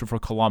bright future for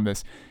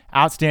Columbus.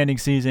 Outstanding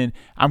season.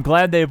 I'm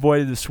glad they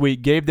avoided the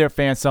sweep, gave their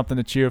fans something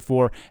to cheer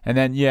for, and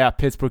then,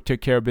 Pittsburgh took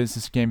care of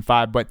business in Game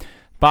 5. But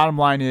bottom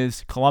line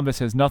is, Columbus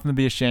has nothing to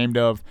be ashamed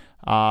of.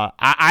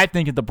 I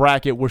think at the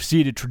bracket we're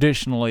seeded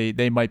traditionally,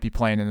 they might be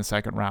playing in the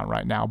second round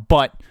right now.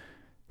 But,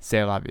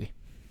 c'est la vie.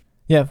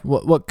 Yeah,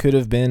 what could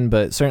have been,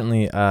 but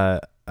certainly a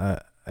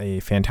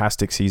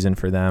fantastic season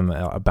for them,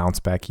 a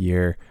bounce-back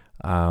year.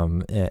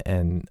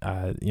 There's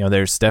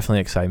definitely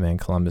excitement in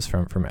Columbus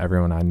from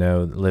everyone I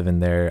know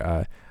living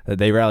there.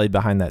 They rallied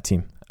behind that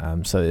team,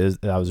 so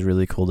that was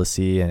really cool to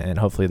see, and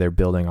hopefully they're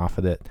building off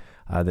of it.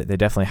 They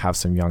definitely have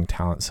some young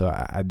talent, so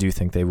I do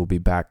think they will be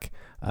back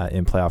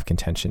in playoff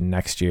contention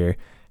next year,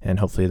 and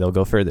hopefully they'll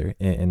go further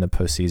in the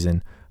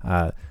postseason.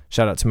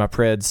 Shout out to my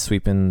Preds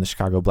sweeping the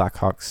Chicago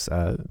Blackhawks,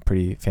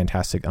 pretty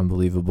fantastic,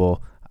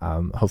 unbelievable.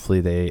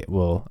 Hopefully they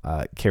will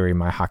carry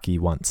my hockey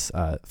once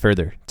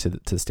further to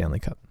the Stanley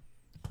Cup.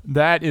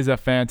 That is a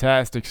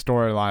fantastic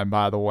storyline,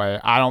 by the way.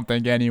 I don't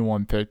think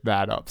anyone picked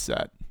that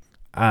upset.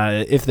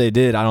 If they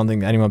did, I don't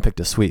think anyone picked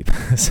a sweep.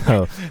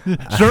 So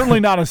certainly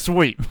not a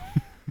sweep.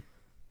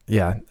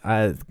 Yeah,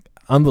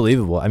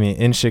 unbelievable. I mean,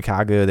 in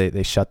Chicago,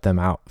 they shut them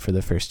out for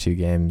the first 2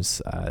 games.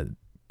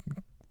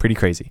 Pretty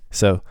crazy.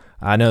 So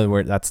I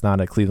know that's not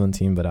a Cleveland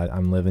team, but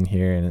I'm living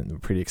here and I'm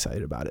pretty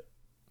excited about it.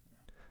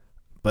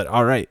 But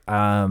all right,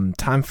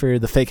 time for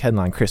the fake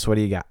headline. Chris, what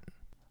do you got?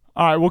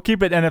 All right, we'll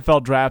keep it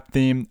NFL draft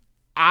theme.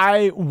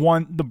 I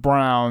want the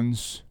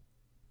Browns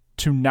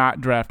to not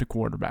draft a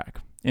quarterback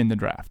in the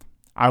draft.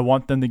 I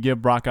want them to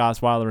give Brock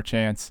Osweiler a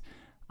chance.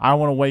 I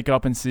want to wake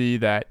up and see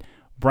that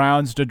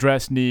Browns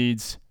address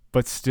needs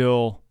but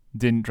still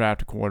didn't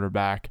draft a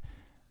quarterback,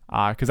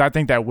 because I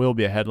think that will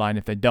be a headline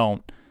if they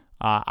don't.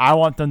 I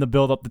want them to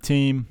build up the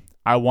team.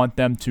 I want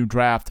them to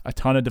draft a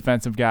ton of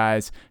defensive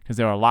guys because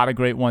there are a lot of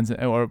great ones,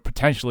 or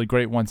potentially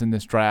great ones in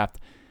this draft.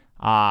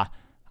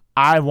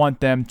 I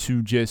want them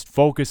to just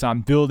focus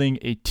on building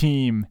a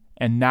team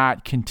and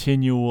not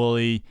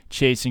continually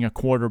chasing a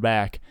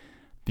quarterback,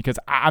 because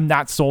I'm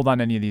not sold on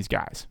any of these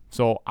guys.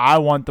 So I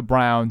want the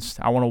Browns,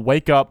 I want to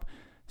wake up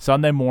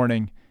Sunday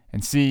morning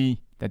and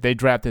see that they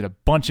drafted a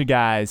bunch of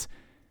guys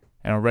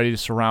and are ready to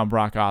surround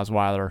Brock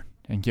Osweiler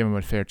and give him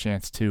a fair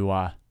chance to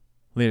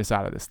lead us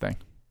out of this thing.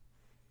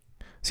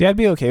 See, I'd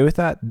be okay with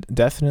that,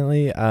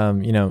 definitely.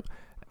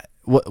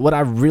 What I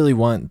really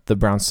want the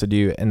Browns to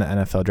do in the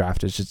NFL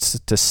draft is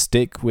just to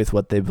stick with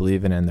what they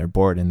believe in and their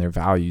board and their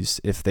values.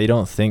 If they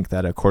don't think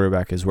that a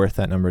quarterback is worth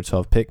that number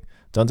 12 pick,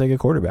 don't take a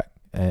quarterback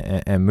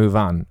and move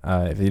on.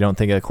 If you don't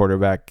think a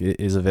quarterback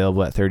is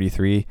available at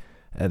 33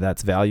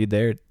 that's valued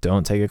there,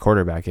 don't take a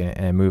quarterback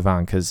and move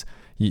on, because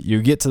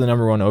you get to the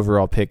number 1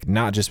 overall pick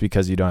not just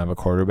because you don't have a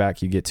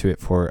quarterback. You get to it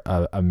for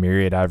a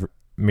myriad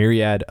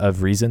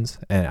of reasons,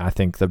 and I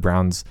think the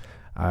Browns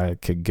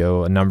could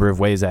go a number of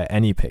ways at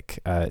any pick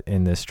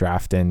in this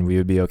draft, and we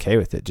would be okay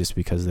with it just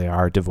because they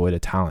are devoid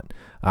of talent.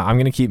 I'm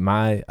going to keep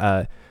my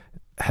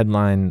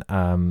headline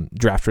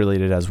draft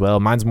related as well.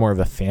 Mine's more of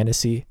a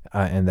fantasy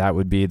and that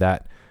would be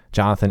that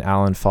Jonathan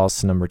Allen falls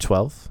to number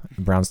 12.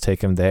 The Browns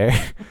take him there.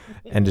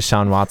 And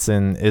Deshaun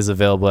Watson is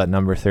available at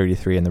number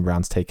 33, and the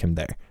Browns take him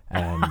there.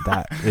 And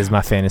that is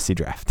my fantasy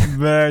draft.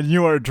 Man,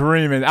 you are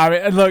dreaming. I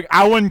mean, look,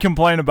 I wouldn't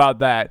complain about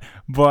that,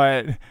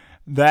 but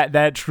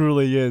that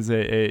truly is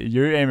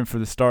you're aiming for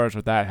the stars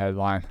with that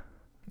headline.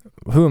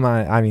 Who am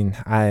I? I mean,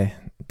 I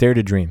dare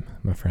to dream,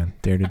 my friend.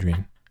 Dare to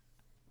dream.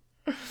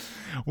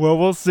 Well,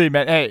 we'll see,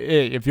 man.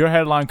 Hey, if your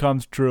headline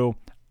comes true,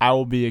 I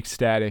will be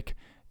ecstatic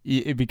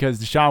because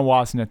Deshaun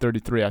Watson at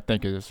 33, I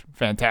think, is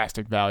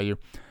fantastic value.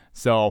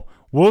 So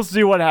we'll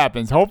see what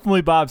happens.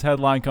 Hopefully Bob's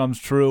headline comes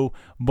true,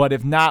 but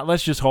if not,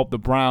 let's just hope the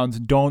Browns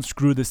don't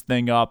screw this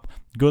thing up.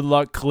 Good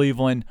luck,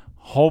 Cleveland.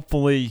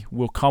 Hopefully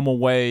we'll come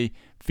away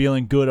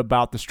feeling good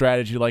about the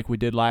strategy like we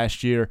did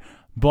last year.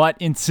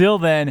 But until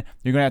then,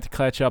 you're going to have to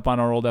catch up on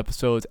our old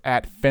episodes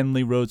at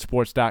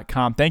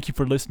FenleyRoadSports.com. Thank you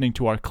for listening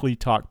to our Cle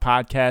Talk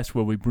podcast,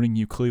 where we bring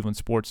you Cleveland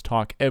sports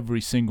talk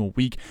every single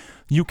week.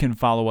 You can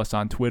follow us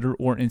on Twitter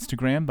or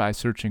Instagram by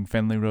searching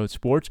Fenley Road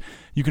Sports.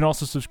 You can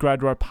also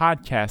subscribe to our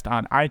podcast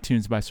on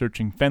iTunes by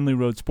searching Fenley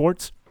Road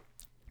Sports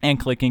and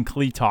clicking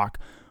Cle Talk.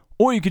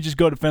 Or you could just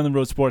go to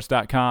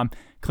FenleyRoadSports.com,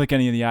 click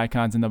any of the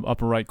icons in the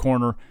upper right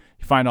corner.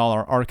 You find all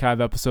our archive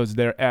episodes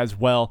there as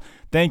well.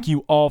 Thank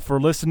you all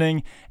for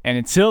listening. And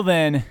until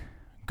then,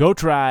 go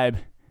Tribe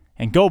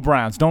and go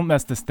Browns. Don't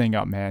mess this thing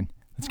up, man.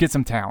 Let's get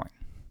some talent.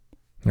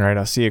 All right,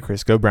 I'll see you,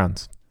 Chris. Go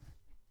Browns.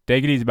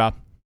 Take it easy, Bob.